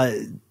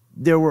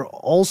 There were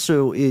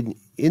also in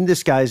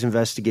this guy's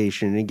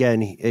investigation, and again,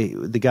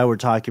 the guy we're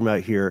talking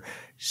about here,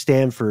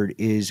 Stanford,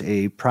 is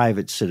a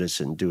private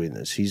citizen doing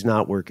this. He's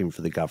not working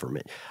for the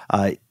government.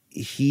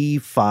 He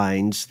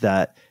finds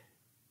that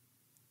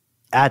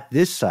at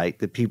this site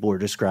that people are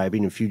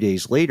describing a few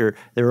days later,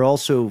 there are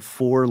also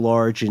 4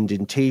 large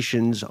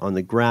indentations on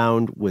the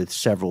ground with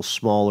several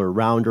smaller,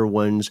 rounder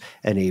ones,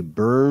 and a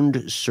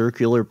burned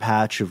circular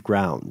patch of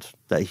ground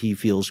that he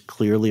feels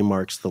clearly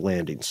marks the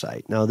landing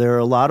site. Now, there are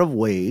a lot of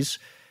ways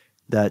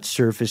that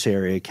surface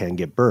area can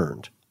get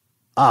burned,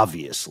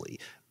 obviously,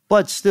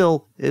 but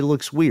still, it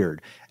looks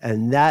weird.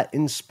 And that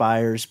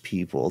inspires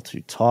people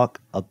to talk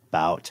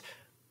about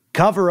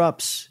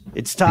cover-ups.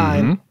 It's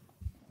time. Mm-hmm.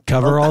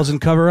 Coveralls and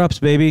cover-ups,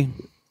 baby.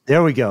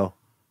 There we go.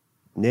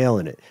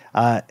 Nailing it.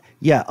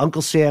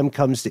 Uncle Sam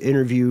comes to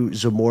interview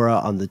Zamora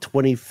on the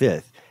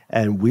 25th.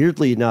 And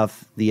weirdly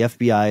enough, the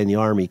FBI and the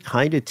Army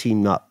kind of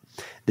team up.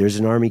 There's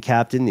an Army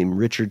captain named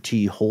Richard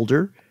T.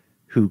 Holder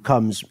who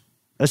comes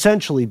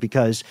essentially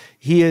because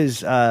he is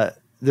the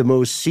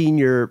most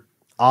senior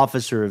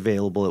officer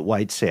available at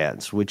White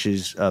Sands, which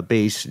is a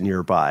base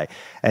nearby.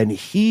 And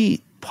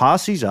he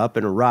posses up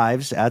and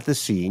arrives at the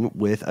scene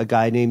with a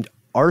guy named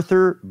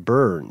Arthur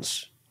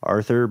Burns.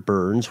 Arthur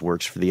Burns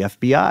works for the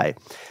FBI.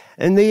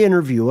 And they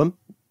interview him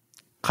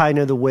kind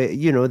of the way,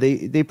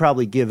 they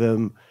probably give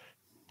him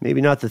maybe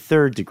not the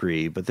 3rd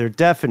degree, but they're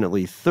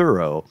definitely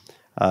thorough,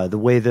 the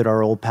way that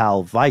our old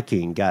pal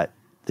Viking got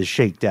the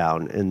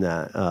shakedown in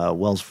the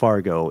Wells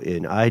Fargo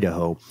in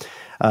Idaho.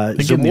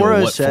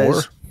 Zamora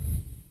says...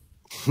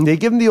 They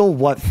give him the old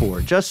what for,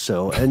 just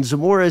so. And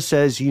Zamora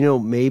says,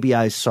 maybe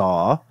I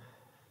saw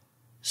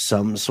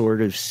some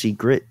sort of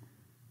secret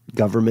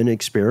government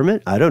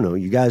experiment. I don't know.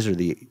 You guys are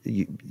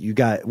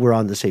we're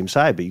on the same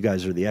side, but you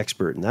guys are the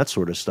expert in that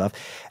sort of stuff.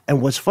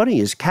 And what's funny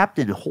is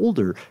Captain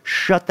Holder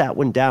shut that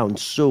one down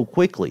so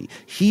quickly.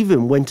 He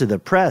even went to the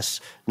press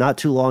not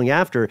too long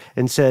after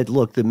and said,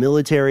 look, the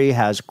military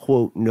has,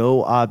 quote,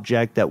 no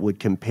object that would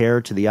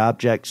compare to the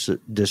objects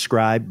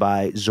described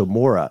by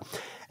Zamora.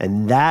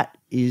 And that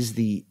is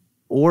the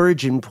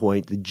origin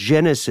point, the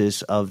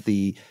genesis of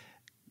the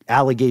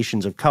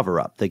allegations of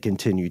cover-up that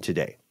continue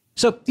today.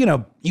 So,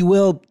 you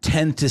will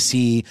tend to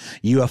see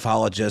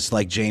ufologists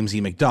like James E.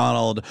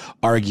 McDonald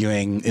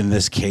arguing in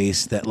this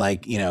case that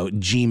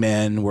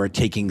G-men were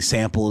taking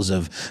samples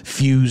of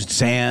fused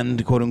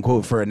sand, quote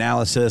unquote, for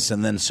analysis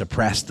and then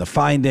suppressed the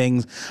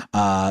findings.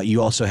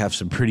 You also have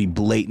some pretty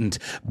blatant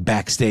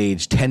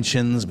backstage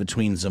tensions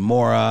between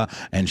Zamora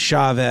and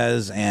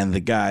Chavez and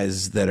the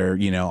guys that are,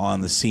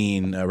 on the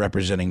scene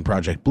representing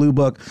Project Blue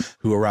Book,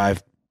 who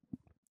arrived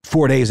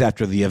 4 days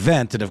after the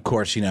event. And of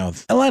course, a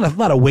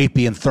lot of weight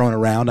being thrown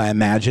around, I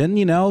imagine.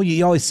 You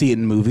always see it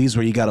in movies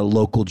where you got a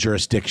local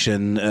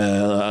jurisdiction,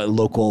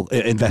 local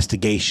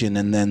investigation,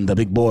 and then the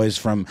big boys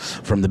from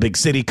the big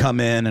city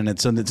come in, and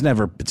it's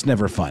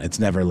never fun. It's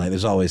never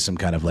there's always some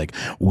kind of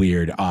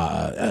weird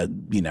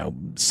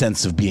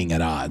sense of being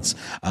at odds.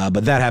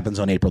 But that happens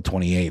on April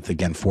 28th,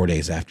 again 4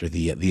 days after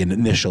the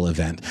initial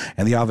event,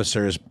 and the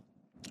officers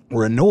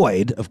were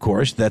annoyed, of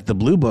course, that the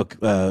Blue Book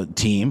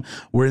team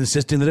were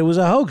insisting that it was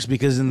a hoax,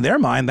 because in their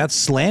mind, that's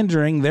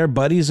slandering their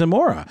buddy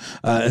Zamora,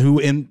 who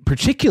in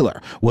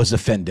particular was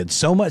offended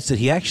so much that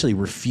he actually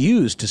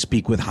refused to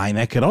speak with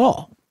Hynek at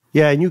all.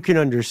 Yeah, and you can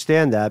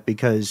understand that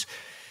because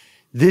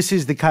this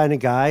is the kind of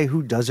guy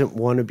who doesn't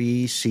want to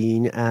be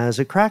seen as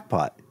a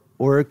crackpot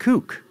or a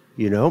kook,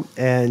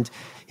 and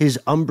his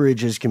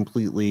umbrage is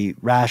completely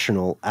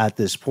rational at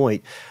this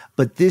point.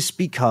 But this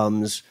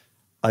becomes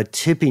a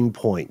tipping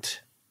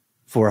point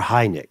for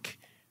Hynek.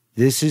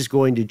 This is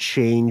going to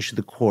change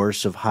the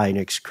course of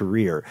Hynek's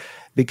career,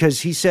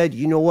 because he said,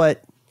 you know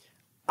what?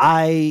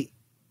 I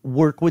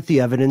work with the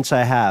evidence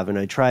I have, and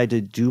I try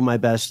to do my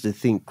best to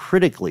think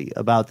critically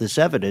about this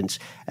evidence.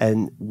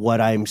 And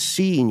what I'm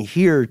seeing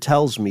here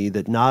tells me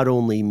that not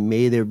only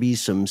may there be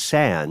some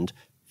sand,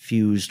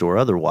 fused or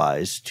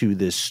otherwise, to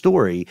this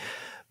story,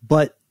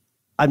 but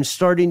I'm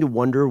starting to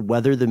wonder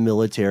whether the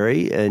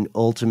military and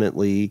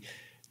ultimately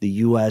the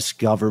U.S.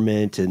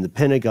 government and the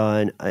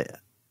Pentagon,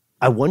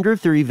 I wonder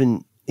if they're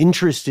even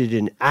interested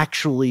in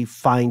actually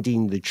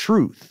finding the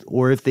truth,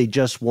 or if they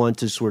just want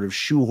to sort of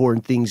shoehorn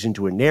things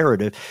into a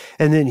narrative.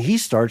 And then he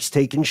starts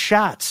taking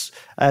shots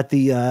at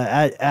the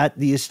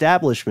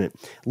establishment.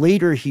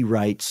 Later, he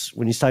writes,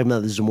 when he's talking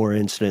about the Zamora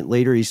incident,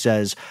 later he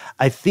says,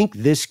 I think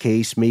this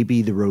case may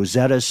be the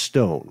Rosetta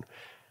Stone.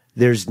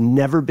 There's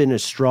never been a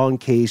strong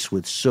case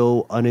with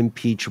so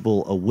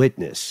unimpeachable a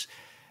witness.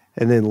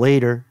 And then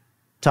later,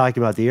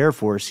 talking about the Air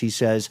Force, he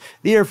says,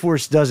 the Air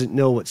Force doesn't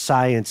know what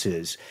science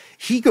is.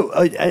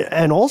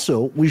 And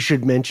also, we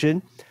should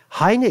mention,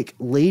 Hynek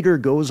later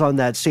goes on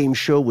that same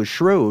show with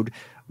Schroed,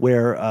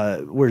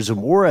 where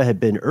Zamora had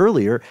been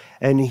earlier,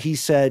 and he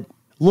said,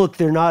 look,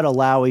 they're not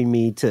allowing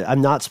me to,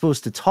 I'm not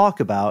supposed to talk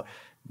about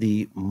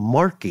the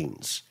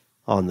markings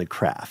on the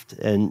craft.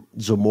 And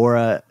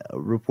Zamora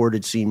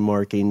reported seeing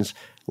markings.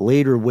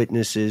 Later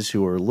witnesses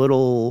who are a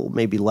little,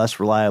 maybe less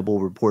reliable,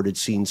 reported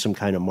seeing some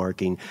kind of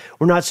marking.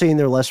 We're not saying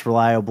they're less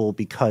reliable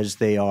because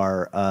they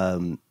are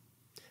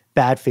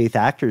bad faith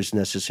actors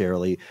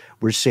necessarily.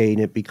 We're saying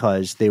it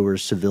because they were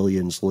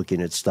civilians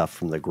looking at stuff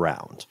from the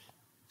ground.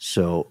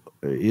 So,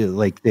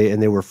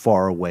 they were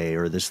far away,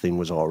 or this thing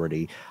was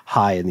already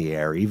high in the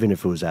air, even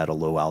if it was at a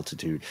low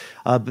altitude.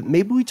 But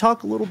maybe we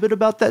talk a little bit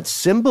about that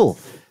symbol.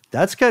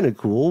 That's kind of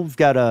cool. We've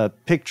got a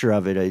picture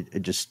of it. I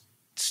just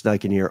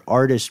snuck in here,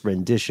 artist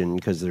rendition,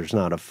 because there's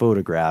not a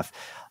photograph.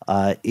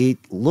 It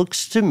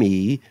looks to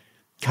me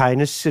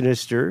kind of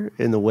sinister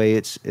in the way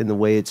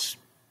it's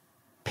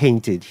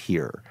painted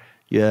here.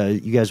 Yeah,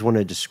 you guys want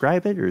to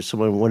describe it, or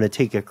someone want to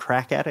take a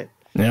crack at it?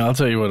 Yeah, I'll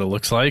tell you what it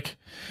looks like.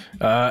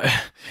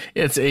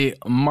 It's a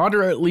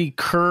moderately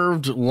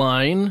curved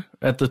line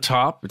at the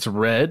top. It's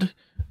red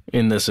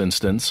in this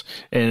instance,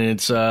 and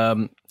it's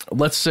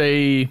let's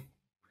say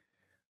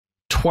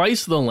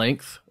twice the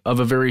length of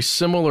a very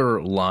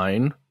similar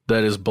line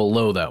that is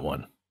below that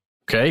one.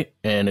 Okay,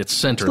 and it's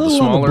centered. It's a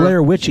little on the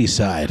Blair Witchy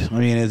side. I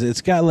mean,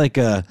 it's got like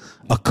a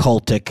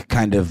occultic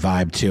kind of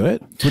vibe to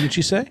it. Wouldn't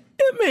you say?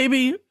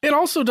 Maybe. It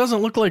also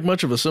doesn't look like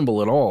much of a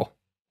symbol at all.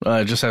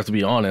 I just have to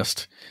be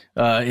honest.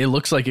 It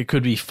looks like it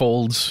could be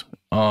folds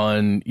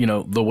on,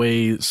 the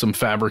way some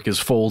fabric is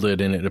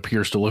folded, and it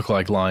appears to look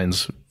like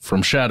lines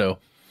from shadow.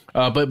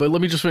 But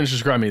let me just finish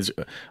describing these.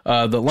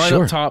 The line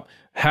up top,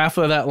 half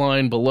of that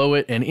line below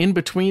it, and in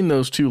between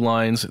those two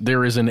lines,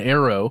 there is an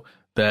arrow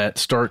that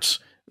starts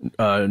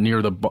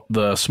near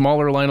the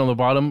smaller line on the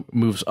bottom,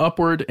 moves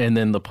upward, and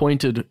then the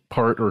pointed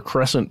part or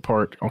crescent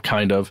part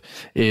kind of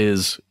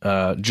is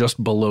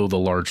just below the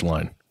large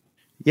line.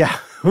 Yeah.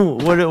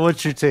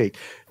 What's your take?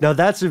 Now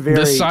that's a very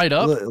the side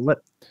up.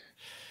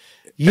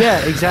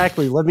 Yeah,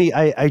 exactly.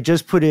 I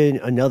just put in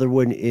another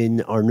one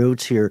in our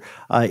notes here.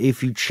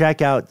 If you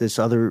check out this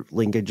other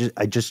link,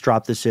 I just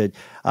dropped this in.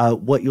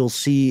 What you'll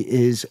see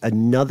is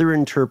another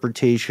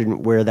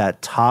interpretation where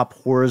that top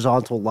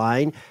horizontal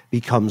line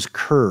becomes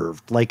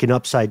curved, like an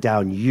upside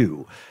down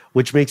U,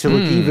 which makes it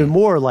look even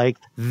more like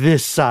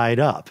this side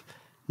up.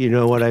 You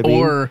know what I mean?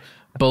 Or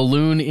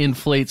balloon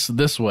inflates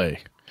this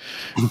way.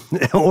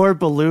 Or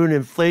balloon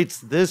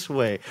inflates this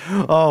way.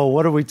 Oh,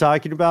 what are we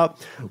talking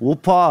about? We'll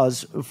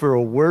pause for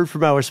a word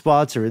from our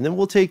sponsor, and then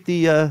we'll take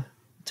a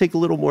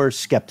little more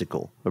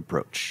skeptical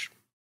approach.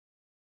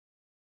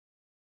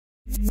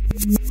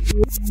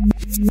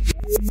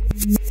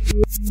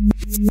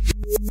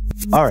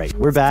 All right,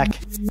 we're back.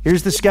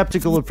 Here's the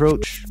skeptical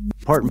approach.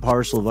 Part and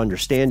parcel of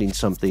understanding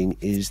something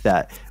is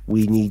that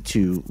we need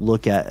to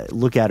look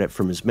at it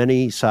from as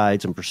many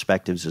sides and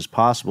perspectives as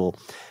possible.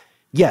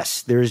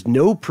 Yes, there is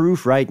no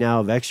proof right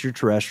now of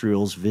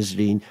extraterrestrials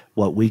visiting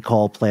what we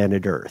call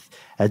planet Earth.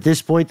 At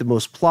this point, the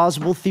most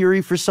plausible theory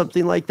for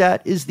something like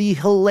that is the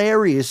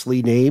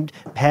hilariously named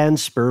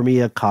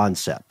panspermia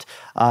concept.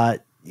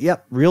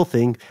 Yep, real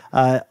thing.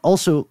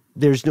 Also,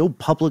 there's no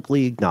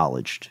publicly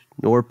acknowledged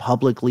nor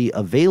publicly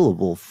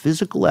available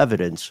physical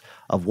evidence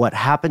of what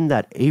happened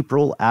that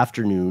April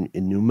afternoon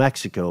in New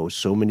Mexico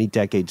so many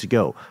decades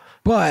ago.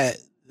 But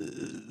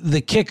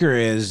the kicker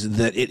is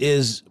that it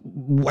is,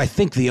 I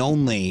think, the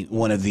only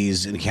one of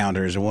these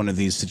encounters or one of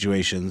these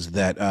situations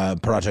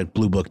that Project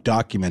Blue Book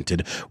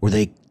documented where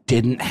they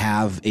didn't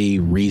have a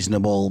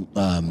reasonable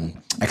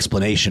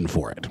explanation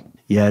for it.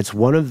 Yeah, it's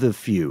one of the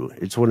few.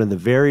 It's one of the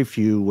very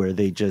few where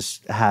they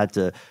just had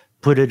to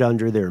put it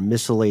under their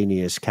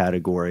miscellaneous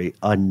category,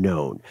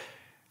 unknown.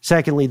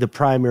 Secondly, the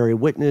primary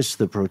witness,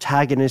 the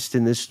protagonist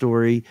in this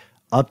story,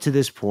 up to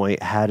this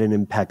point had an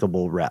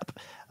impeccable rep.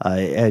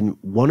 And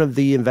one of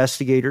the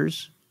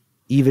investigators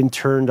even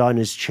turned on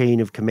his chain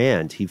of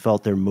command. He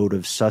felt their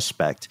motive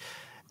suspect.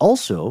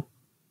 Also,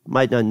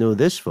 might not know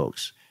this,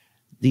 folks,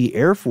 the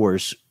Air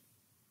Force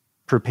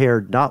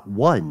prepared not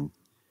one,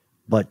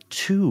 but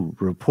two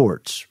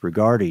reports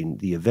regarding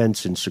the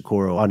events in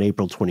Socorro on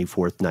April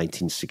 24th,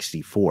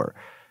 1964.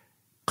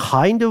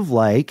 Kind of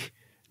like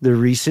the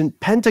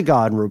recent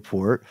Pentagon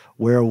report,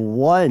 where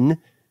one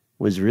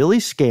was really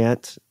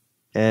scant,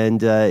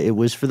 and it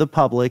was for the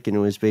public, and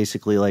it was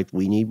basically like,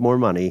 we need more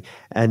money.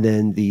 And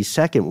then the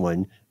second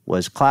one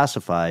was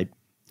classified.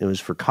 It was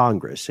for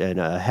Congress, and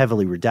a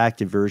heavily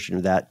redacted version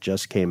of that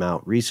just came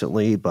out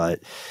recently,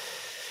 but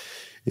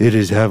it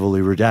is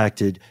heavily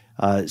redacted.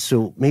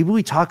 So maybe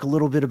we talk a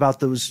little bit about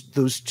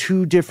those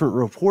two different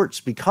reports,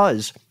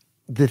 because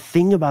the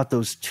thing about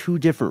those two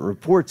different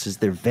reports is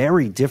they're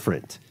very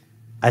different.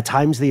 At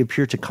times they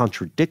appear to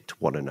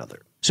contradict one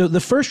another. So the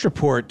first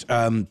report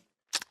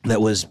that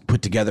was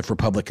put together for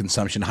public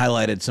consumption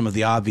highlighted some of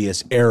the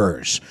obvious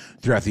errors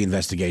throughout the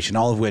investigation,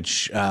 all of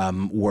which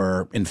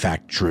were in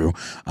fact true.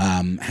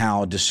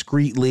 How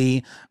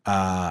discreetly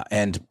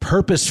and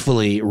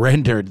purposefully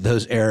rendered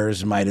those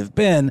errors might have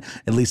been,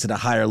 at least at a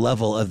higher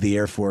level of the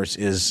Air Force,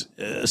 is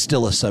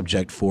still a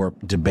subject for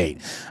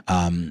debate.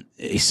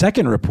 A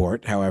second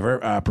report,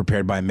 however,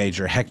 prepared by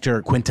Major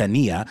Hector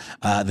Quintanilla,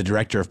 the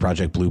director of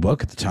Project Blue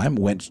Book at the time,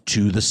 went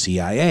to the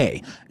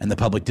CIA, and the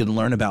public didn't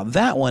learn about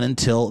that one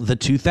until the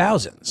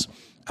 2000s.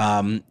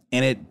 And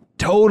it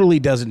totally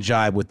doesn't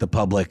jibe with the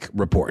public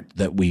report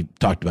that we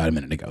talked about a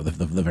minute ago,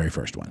 the very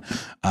first one.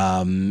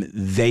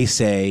 They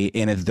say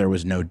in it there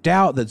was no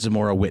doubt that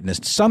Zamora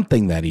witnessed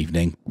something that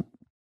evening,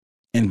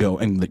 and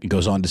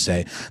goes on to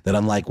say that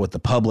unlike what the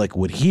public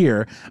would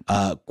hear,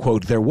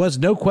 quote, there was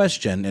no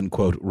question, end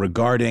quote,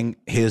 regarding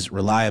his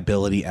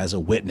reliability as a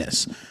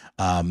witness.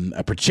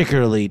 A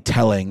particularly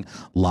telling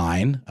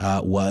line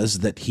was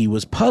that he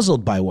was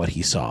puzzled by what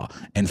he saw.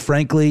 And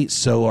frankly,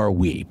 so are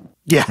we.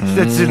 Yeah,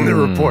 that's in the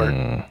report.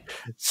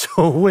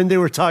 So when they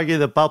were talking to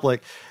the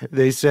public,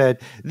 they said,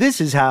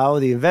 this is how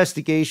the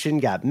investigation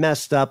got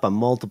messed up on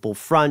multiple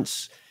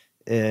fronts,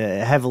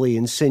 heavily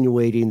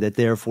insinuating that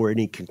therefore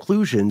any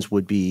conclusions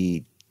would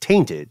be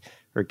tainted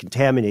or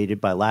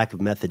contaminated by lack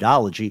of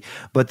methodology.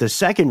 But the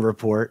second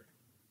report,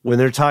 when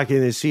they're talking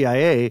to the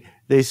CIA,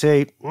 they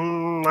say, I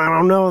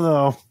don't know,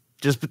 though.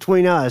 Just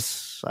between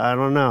us, I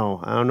don't know.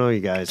 I don't know,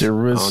 you guys. There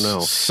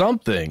was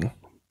something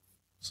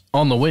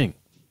on the wing.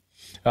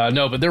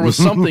 No, but there was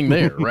something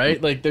there, right?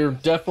 Like, they're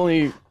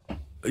definitely,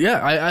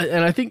 yeah,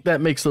 and I think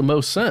that makes the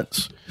most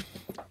sense.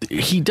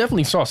 He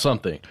definitely saw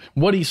something.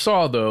 What he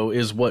saw, though,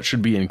 is what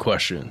should be in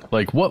question.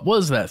 Like, what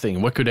was that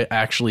thing? What could it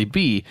actually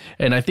be?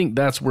 And I think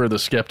that's where the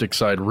skeptic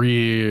side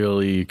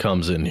really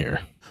comes in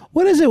here.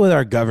 What is it with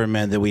our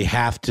government that we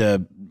have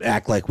to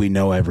act like we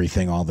know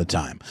everything all the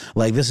time?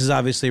 Like, this is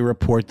obviously a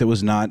report that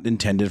was not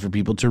intended for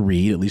people to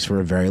read, at least for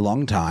a very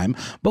long time.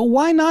 But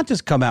why not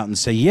just come out and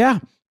say, yeah,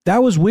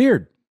 that was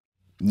weird.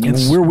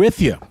 We're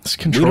with you. It's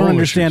control. We don't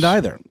understand issues.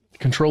 Either.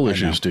 Control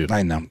issues, dude.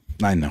 I know.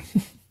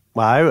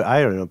 Well,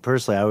 I don't know.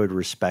 Personally, I would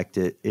respect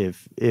it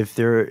if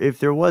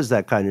there was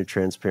that kind of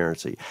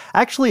transparency.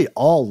 Actually,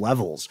 all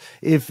levels.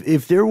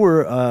 If there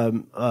were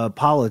a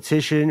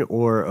politician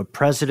or a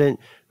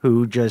president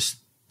who just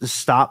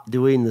stopped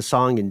doing the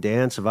song and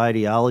dance of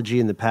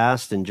ideology in the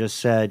past and just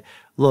said,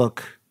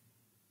 "Look,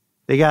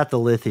 they got the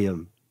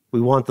lithium.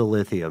 We want the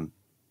lithium.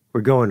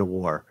 We're going to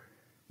war."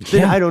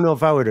 Then I don't know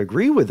if I would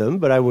agree with them,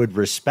 but I would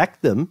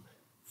respect them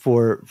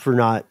for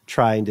not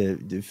trying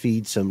to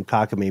feed some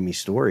cockamamie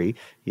story,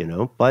 you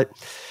know. But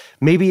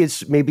maybe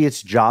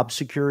it's job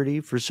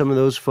security for some of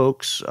those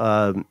folks.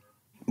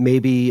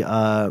 Maybe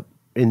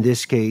in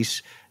this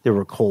case there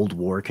were Cold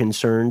War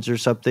concerns or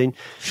something.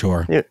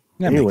 Sure. Yeah,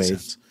 that makes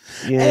sense.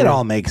 Yeah. It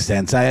all makes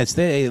sense.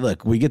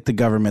 Look, we get the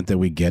government that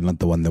we get, not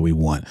the one that we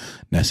want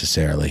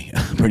necessarily,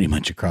 pretty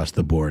much across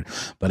the board.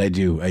 But I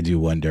do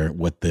wonder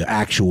what the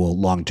actual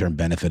long-term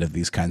benefit of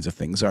these kinds of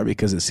things are,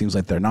 because it seems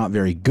like they're not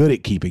very good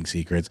at keeping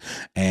secrets,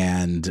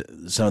 and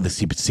some of the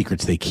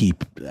secrets they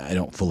keep, I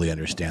don't fully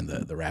understand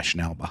the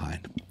rationale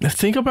behind.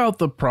 Think about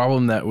the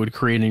problem that would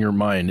create in your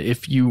mind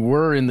if you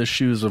were in the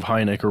shoes of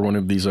Hynek or one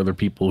of these other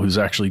people who's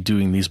actually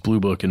doing these Blue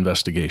Book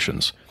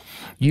investigations.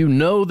 You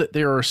know that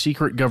there are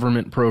secret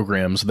government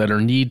programs that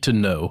are need to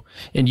know,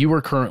 and you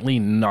are currently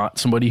not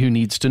somebody who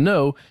needs to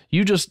know.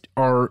 You just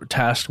are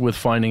tasked with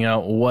finding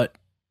out what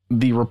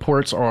the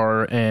reports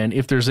are and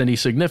if there's any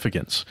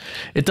significance.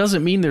 It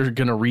doesn't mean they're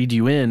going to read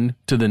you in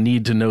to the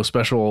need to know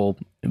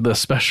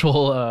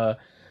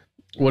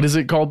what is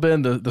it called,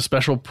 Ben? The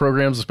special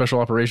programs, the special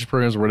operations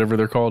programs, or whatever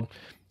they're called.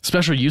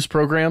 Special use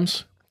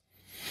programs.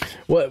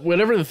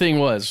 Whatever the thing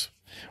was,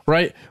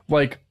 right?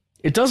 Like,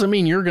 it doesn't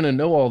mean you're going to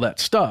know all that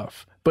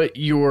stuff, but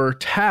you're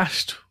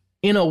tasked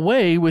in a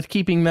way with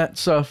keeping that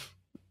stuff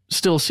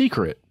still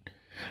secret.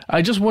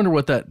 I just wonder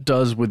what that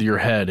does with your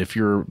head if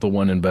you're the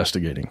one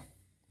investigating.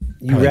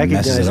 You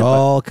recognize messes it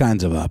all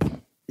kinds of up.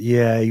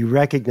 Yeah, you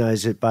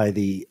recognize it by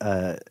the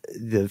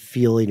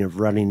feeling of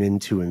running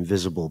into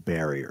invisible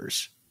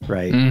barriers,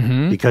 right?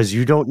 Mm-hmm. Because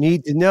you don't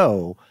need to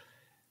know,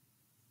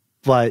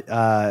 but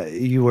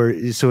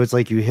so it's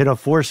like you hit a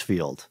force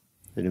field.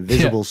 An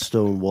invisible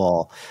stone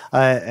wall.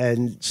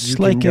 And it's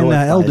like in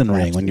Elden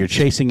Ring when you're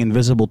chasing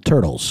invisible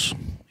turtles,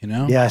 you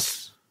know?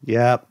 Yes.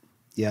 Yep.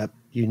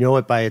 You know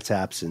it by its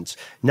absence.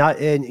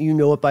 And you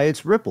know it by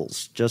its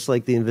ripples, just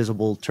like the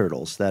invisible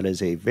turtles. That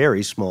is a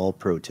very small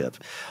pro tip.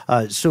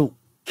 So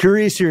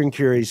curious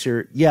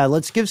here. Yeah,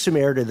 let's give some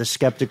air to the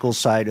skeptical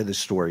side of the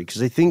story,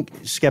 because I think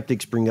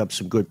skeptics bring up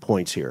some good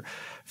points here.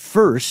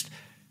 First,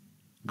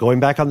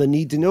 going back on the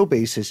need-to-know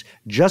basis,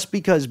 just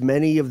because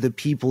many of the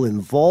people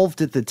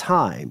involved at the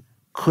time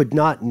could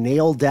not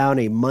nail down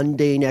a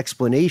mundane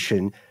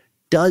explanation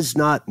does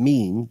not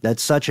mean that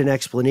such an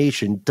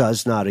explanation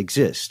does not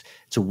exist.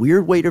 It's a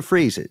weird way to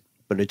phrase it,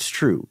 but it's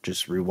true.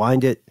 Just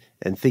rewind it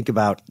and think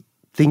about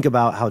Think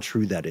about how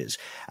true that is.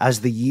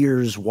 As the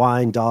years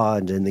wind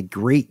on and the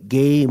great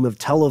game of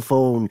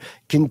telephone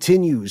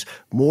continues,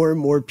 more and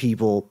more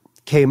people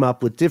came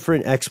up with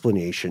different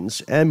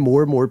explanations, and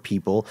more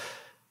people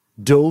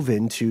dove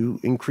into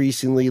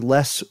increasingly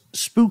less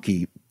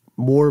spooky,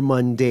 more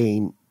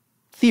mundane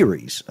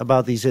theories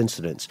about these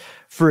incidents.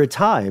 For a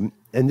time,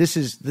 and this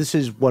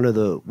is one of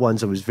the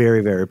ones that was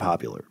very, very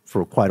popular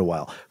for quite a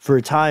while. For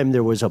a time,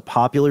 there was a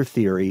popular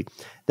theory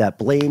that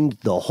blamed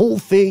the whole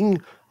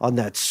thing on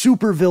that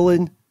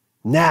supervillain,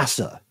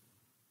 NASA.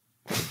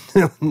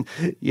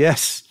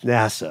 Yes,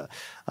 NASA.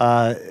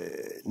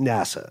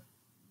 NASA.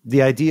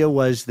 The idea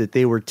was that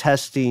they were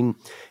testing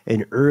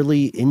an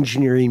early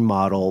engineering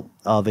model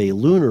of a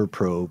lunar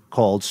probe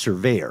called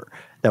Surveyor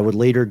that would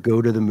later go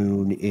to the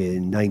moon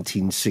in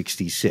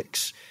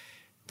 1966.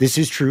 This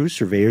is true.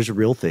 Surveyor's a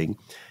real thing.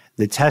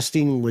 The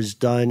testing was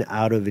done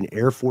out of an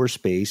Air Force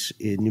base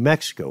in New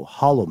Mexico,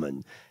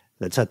 Holloman.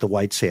 That's at the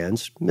White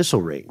Sands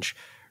Missile Range.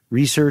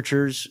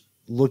 Researchers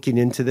looking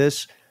into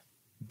this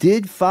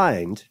did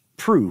find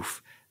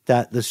proof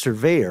that the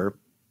Surveyor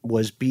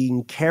was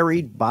being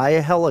carried by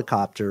a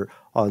helicopter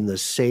on the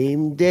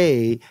same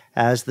day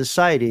as the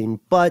sighting,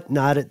 but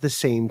not at the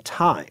same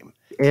time.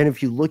 And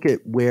if you look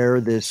at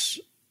where this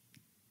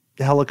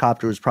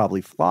helicopter was probably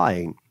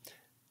flying,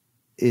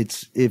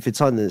 if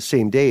it's on the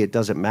same day, it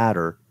doesn't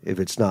matter if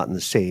it's not in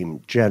the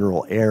same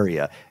general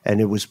area.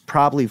 And it was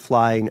probably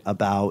flying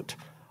about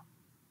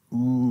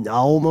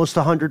almost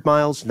 100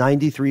 miles,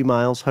 93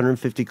 miles,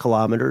 150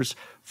 kilometers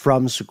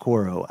from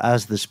Socorro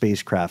as the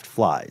spacecraft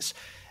flies.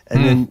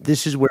 And then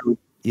this is where,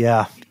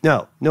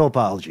 no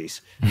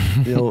apologies.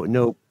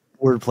 No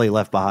wordplay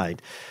left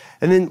behind.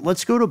 And then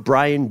let's go to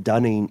Brian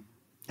Dunning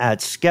at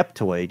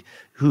Skeptoid,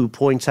 who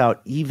points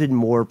out even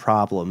more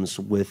problems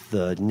with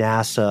the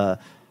NASA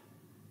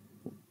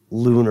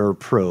lunar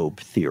probe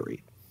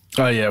theory.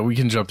 Oh, yeah, we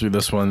can jump through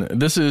this one.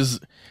 This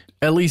is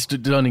at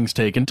least Dunning's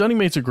take, and Dunning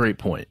makes a great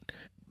point.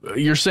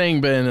 You're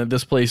saying, Ben, that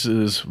this place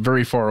is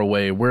very far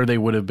away, where they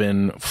would have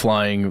been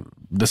flying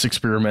this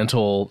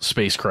experimental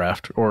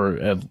spacecraft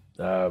or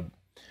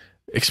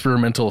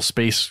experimental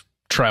space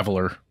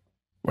traveler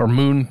or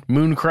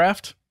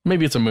mooncraft.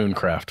 Maybe it's a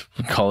mooncraft.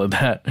 We'll call it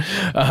that.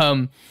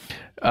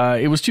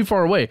 It was too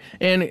far away.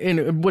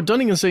 And what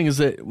Dunning is saying is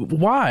that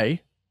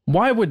why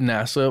would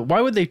NASA, why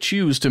would they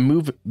choose to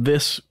move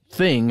this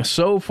thing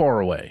so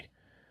far away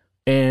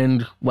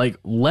and like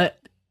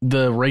let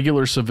the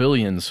regular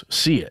civilians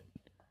see it?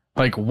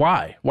 Like,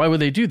 why? Why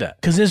would they do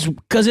that? Because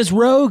it's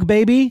rogue,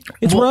 baby.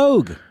 It's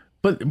rogue.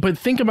 But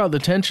think about the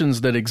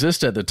tensions that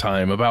exist at the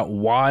time about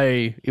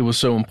why it was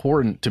so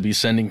important to be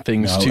sending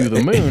things to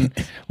the moon.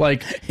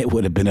 Like, it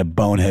would have been a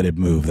boneheaded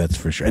move, that's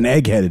for sure. An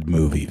eggheaded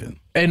move, even.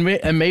 And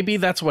maybe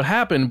that's what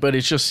happened, but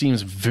it just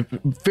seems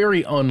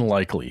very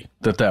unlikely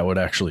that would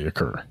actually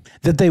occur.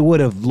 That they would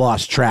have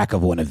lost track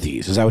of one of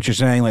these. Is that what you're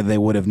saying? Like they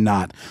would have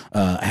not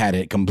had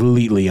it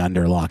completely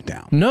under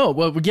lockdown? No,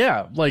 well,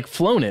 yeah, like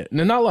flown it.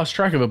 And not lost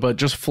track of it, but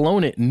just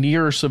flown it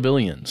near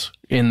civilians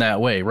in that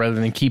way, rather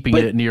than keeping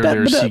it near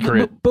their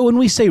secret. But when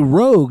we say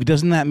rogue,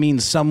 doesn't that mean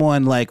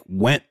someone like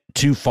went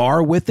too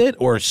far with it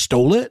or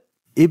stole it?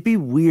 It'd be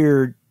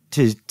weird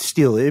to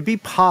steal it. It'd be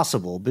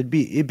possible, but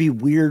it'd be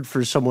weird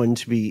for someone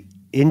to be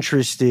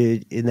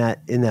interested in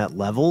that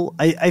level.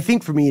 I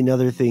think for me,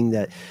 another thing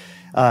that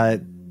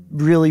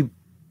really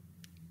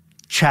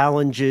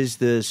challenges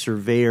the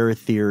Surveyor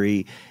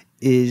theory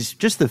is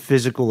just the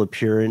physical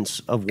appearance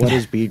of what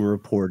is being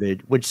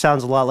reported, which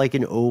sounds a lot like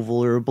an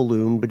oval or a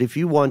balloon. But if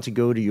you want to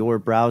go to your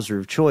browser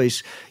of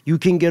choice, you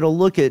can get a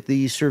look at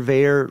the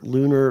Surveyor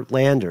lunar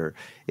lander.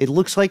 It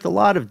looks like a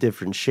lot of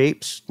different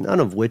shapes, none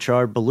of which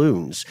are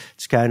balloons.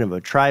 It's kind of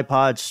a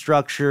tripod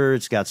structure.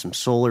 It's got some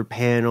solar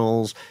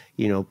panels,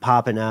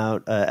 popping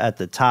out at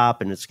the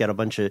top, and it's got a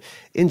bunch of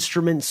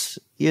instruments.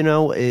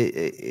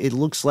 It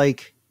looks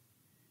like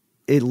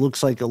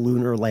a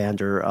lunar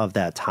lander of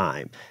that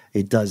time.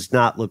 It does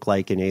not look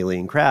like an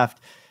alien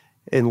craft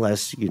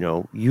unless,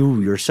 you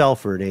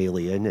yourself are an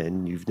alien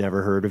and you've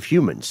never heard of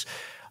humans.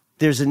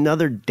 There's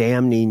another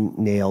damning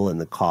nail in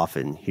the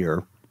coffin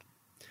here.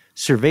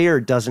 Surveyor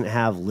doesn't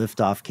have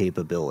liftoff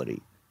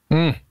capability.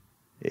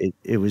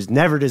 It was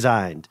never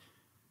designed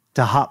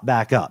to hop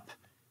back up.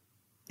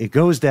 It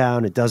goes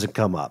down, it doesn't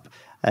come up.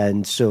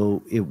 And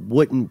so it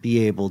wouldn't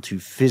be able to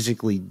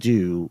physically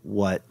do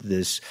what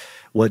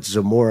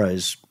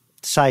Zamora's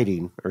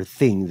sighting or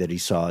thing that he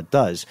saw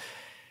does.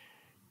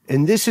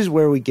 And this is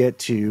where we get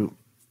to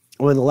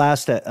one of the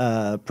last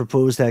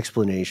proposed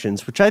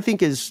explanations, which I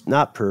think is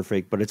not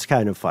perfect, but it's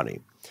kind of funny.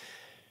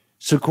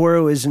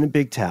 Socorro isn't a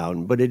big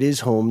town, but it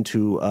is home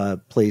to a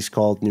place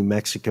called New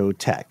Mexico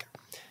Tech.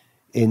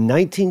 In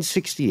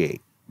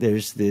 1968,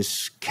 there's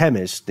this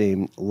chemist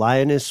named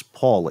Linus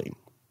Pauling,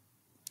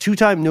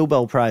 two-time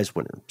Nobel Prize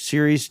winner,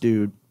 serious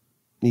dude.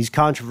 He's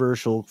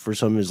controversial for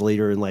some of his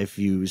later in life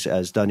views,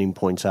 as Dunning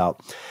points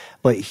out.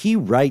 But he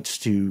writes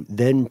to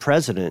then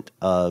president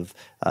of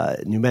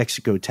New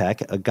Mexico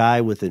Tech, a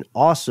guy with an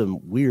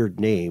awesome, weird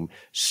name,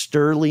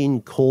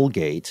 Sterling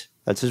Colgate.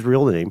 That's his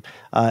real name.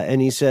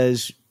 And he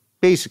says,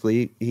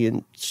 basically, he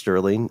and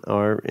Sterling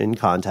are in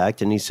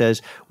contact, and he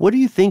says, what do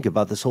you think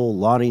about this whole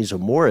Lonnie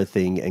Zamora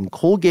thing? And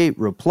Colgate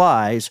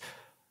replies,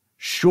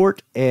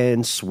 short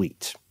and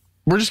sweet.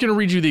 We're just going to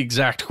read you the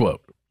exact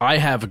quote. I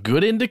have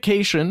good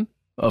indication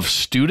of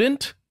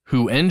student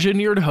who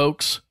engineered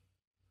hoax.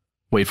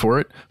 Wait for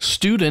it.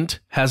 Student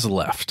has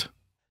left.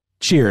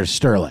 Cheers,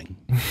 Sterling.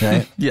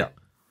 Right? Yeah.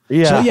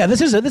 Yeah. So yeah,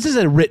 this is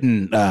a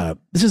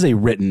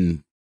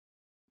written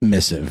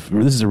missive.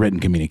 Or this is a written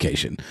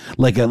communication,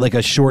 like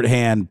a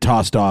shorthand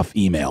tossed off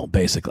email,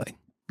 basically.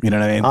 You know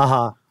what I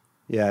mean?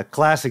 Yeah,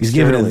 classic. He's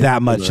giving it Sterling,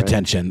 that much right?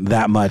 attention,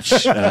 that much,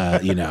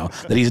 that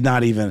he's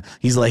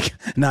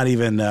not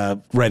even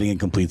writing in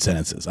complete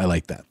sentences. I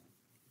like that.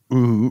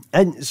 Mm-hmm.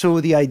 And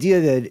so the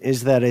idea then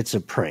is that it's a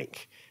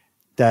prank.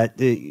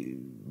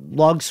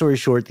 Long story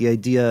short, the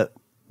idea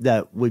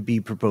that would be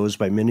proposed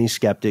by many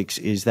skeptics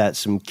is that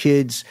some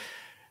kids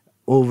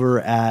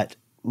over at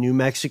New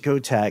Mexico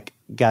Tech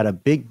got a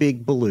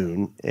big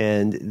balloon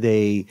and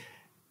they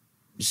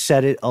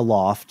set it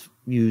aloft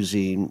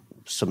using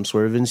some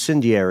sort of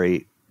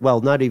incendiary,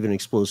 well, not even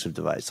explosive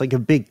device, like a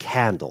big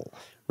candle,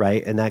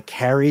 right? And that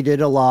carried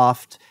it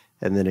aloft,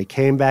 and then it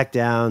came back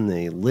down,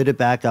 they lit it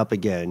back up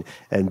again,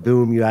 and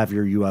boom, you have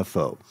your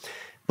UFO.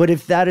 But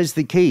if that is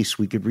the case,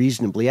 we could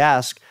reasonably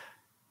ask,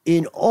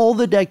 in all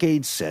the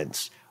decades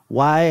since,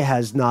 why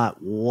has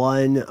not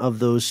one of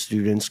those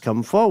students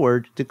come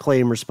forward to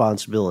claim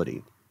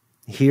responsibility?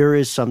 Here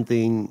is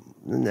something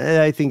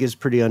that I think is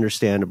pretty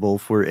understandable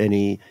for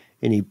any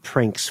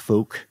pranks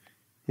folk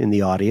in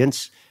the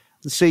audience.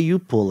 Let's say you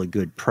pull a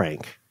good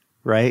prank,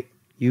 right?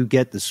 You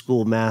get the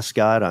school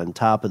mascot on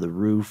top of the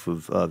roof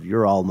of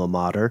your alma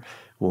mater,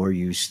 or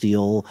you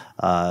steal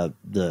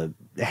the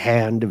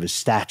hand of a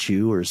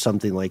statue or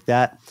something like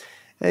that,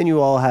 and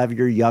you all have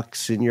your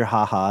yucks and your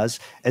ha-has,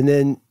 and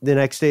then the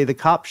next day the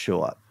cops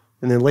show up,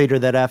 and then later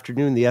that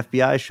afternoon the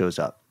FBI shows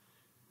up.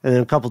 And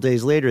then a couple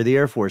days later, the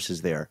Air Force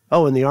is there.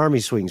 Oh, and the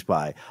Army swings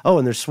by. Oh,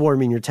 and they're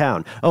swarming your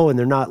town. Oh, and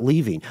they're not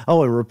leaving.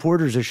 Oh, and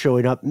reporters are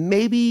showing up.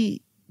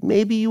 Maybe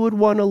you would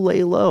want to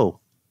lay low.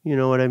 You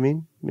know what I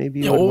mean? Maybe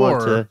you would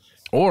want to.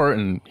 Or,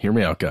 and hear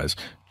me out, guys,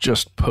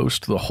 just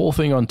post the whole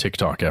thing on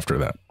TikTok after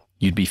that.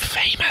 You'd be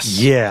famous.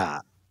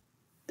 Yeah.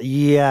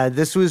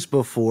 This was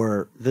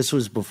before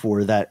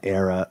that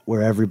era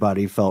where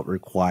everybody felt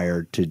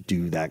required to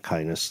do that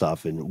kind of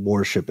stuff and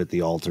worship at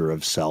the altar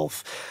of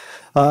self.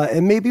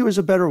 And maybe it was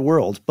a better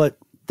world, but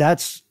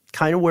that's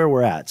kind of where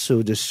we're at.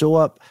 So to sew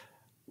up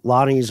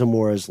Lonnie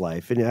Zamora's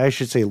life, and I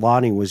should say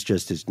Lonnie was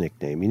just his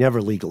nickname. He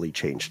never legally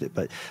changed it,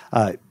 but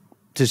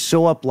to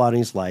sew up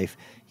Lonnie's life,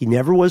 he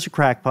never was a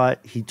crackpot.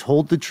 He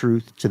told the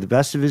truth to the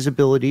best of his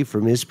ability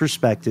from his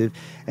perspective,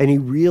 and he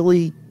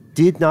really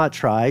did not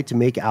try to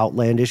make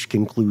outlandish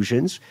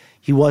conclusions.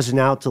 He wasn't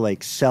out to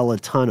sell a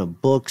ton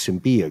of books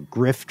and be a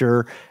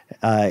grifter.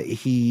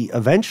 He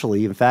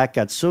eventually, in fact,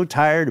 got so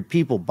tired of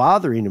people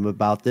bothering him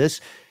about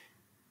this,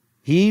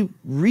 he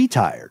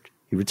retired.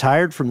 He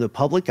retired from the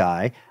public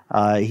eye.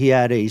 He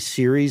had a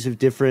series of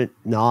different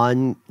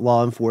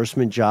non-law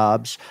enforcement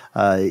jobs,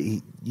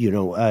 and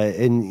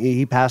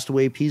he passed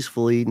away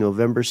peacefully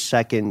November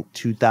 2nd,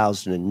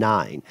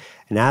 2009.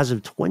 And as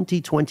of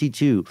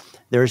 2022,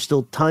 there are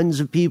still tons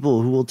of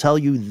people who will tell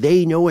you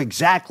they know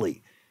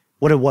exactly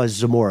what it was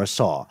Zamora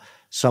saw.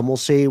 Some will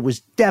say it was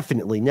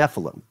definitely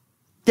Nephilim,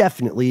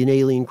 definitely an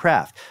alien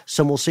craft.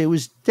 Some will say it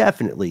was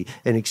definitely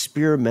an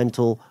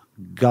experimental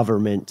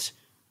government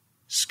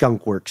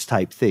skunkworks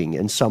type thing.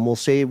 And some will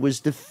say it was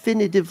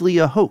definitively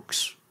a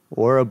hoax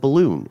or a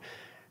balloon.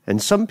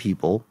 And some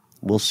people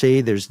will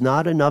say there's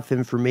not enough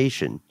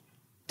information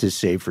to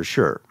say for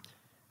sure.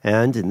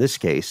 And in this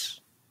case,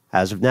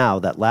 as of now,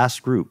 that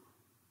last group,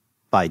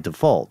 by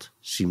default,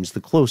 seems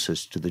the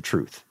closest to the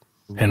truth.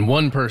 And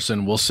one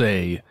person will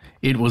say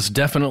it was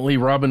definitely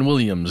Robin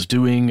Williams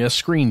doing a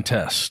screen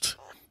test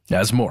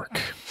as Mork.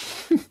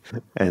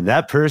 And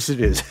that person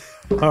is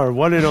our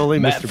one and only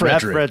Matt Mr.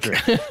 Frederick.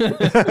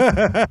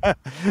 Matt Frederick.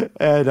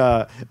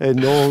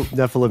 and Noel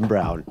Nephilim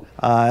Brown.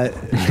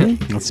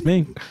 That's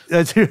me.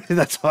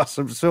 That's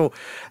awesome. So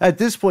at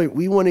this point,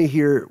 we want to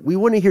hear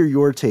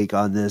your take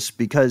on this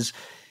because,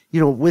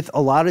 with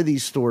a lot of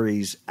these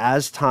stories,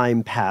 as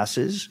time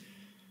passes,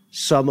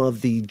 some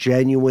of the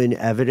genuine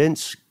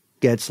evidence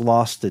gets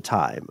lost to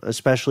time,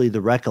 especially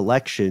the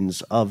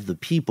recollections of the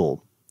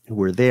people who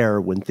were there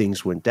when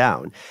things went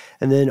down.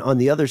 And then on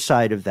the other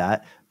side of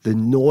that, the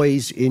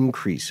noise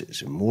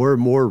increases and more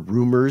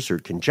rumors or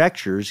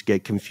conjectures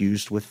get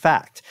confused with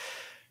fact.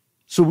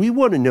 So we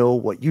want to know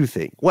what you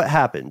think. What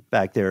happened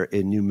back there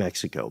in New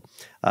Mexico?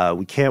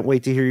 We can't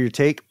wait to hear your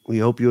take. We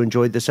hope you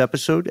enjoyed this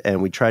episode,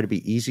 and we try to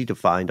be easy to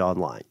find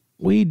online.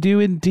 We do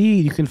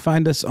indeed. You can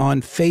find us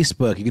on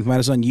Facebook. You can find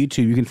us on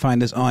YouTube. You can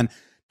find us on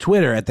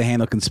Twitter at the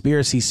handle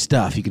Conspiracy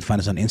Stuff. You can find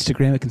us on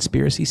Instagram at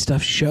Conspiracy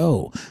Stuff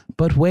Show.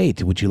 But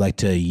wait, would you like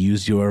to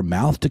use your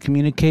mouth to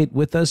communicate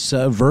with us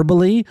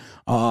verbally,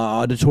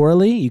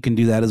 auditorily? You can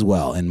do that as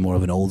well in more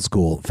of an old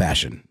school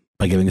fashion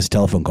by giving us a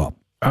telephone call.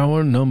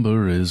 Our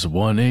number is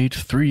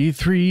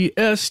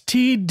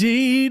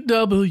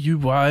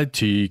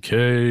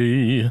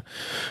 1833-STDWYTK.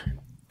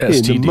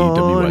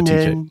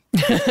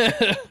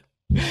 STDWYTK.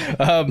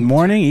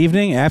 Morning,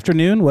 evening,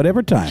 afternoon,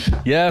 whatever time.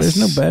 Yes.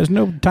 There's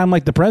no time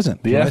like the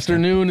present. The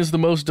afternoon is the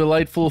most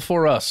delightful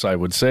for us, I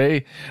would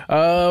say.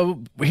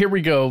 Here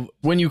we go.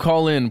 When you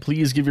call in,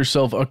 please give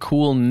yourself a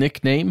cool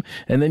nickname,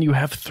 and then you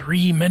have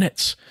 3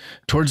 minutes.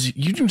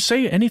 You can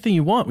say anything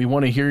you want. We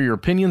want to hear your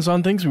opinions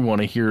on things. We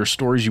want to hear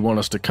stories you want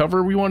us to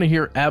cover. We want to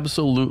hear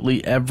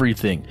absolutely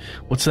everything.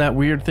 What's that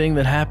weird thing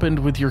that happened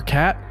with your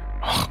cat?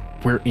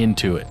 We're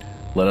into it.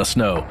 Let us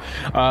know.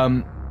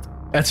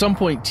 At some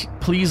point,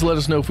 please let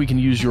us know if we can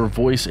use your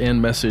voice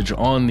and message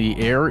on the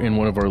air in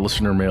one of our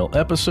listener mail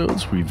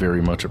episodes. We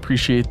very much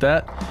appreciate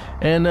that.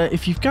 And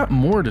if you've got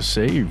more to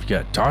say, you've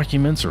got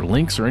documents or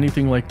links or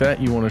anything like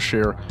that you want to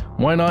share,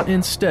 why not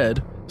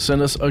instead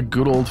send us a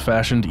good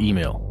old-fashioned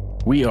email?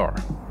 We are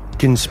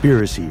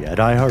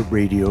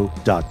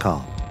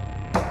conspiracy@iHeartRadio.com.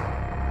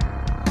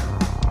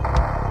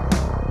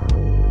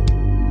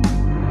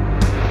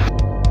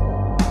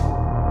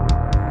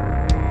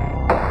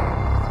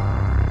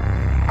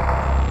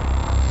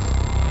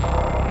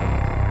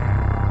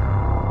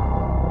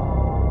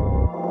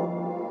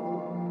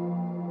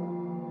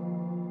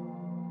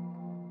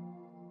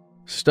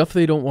 Stuff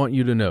They Don't Want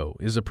You to Know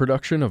is a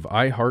production of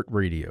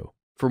iHeartRadio.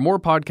 For more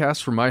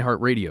podcasts from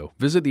iHeartRadio,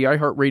 visit the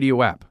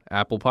iHeartRadio app,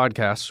 Apple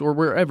Podcasts, or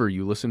wherever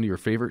you listen to your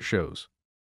favorite shows.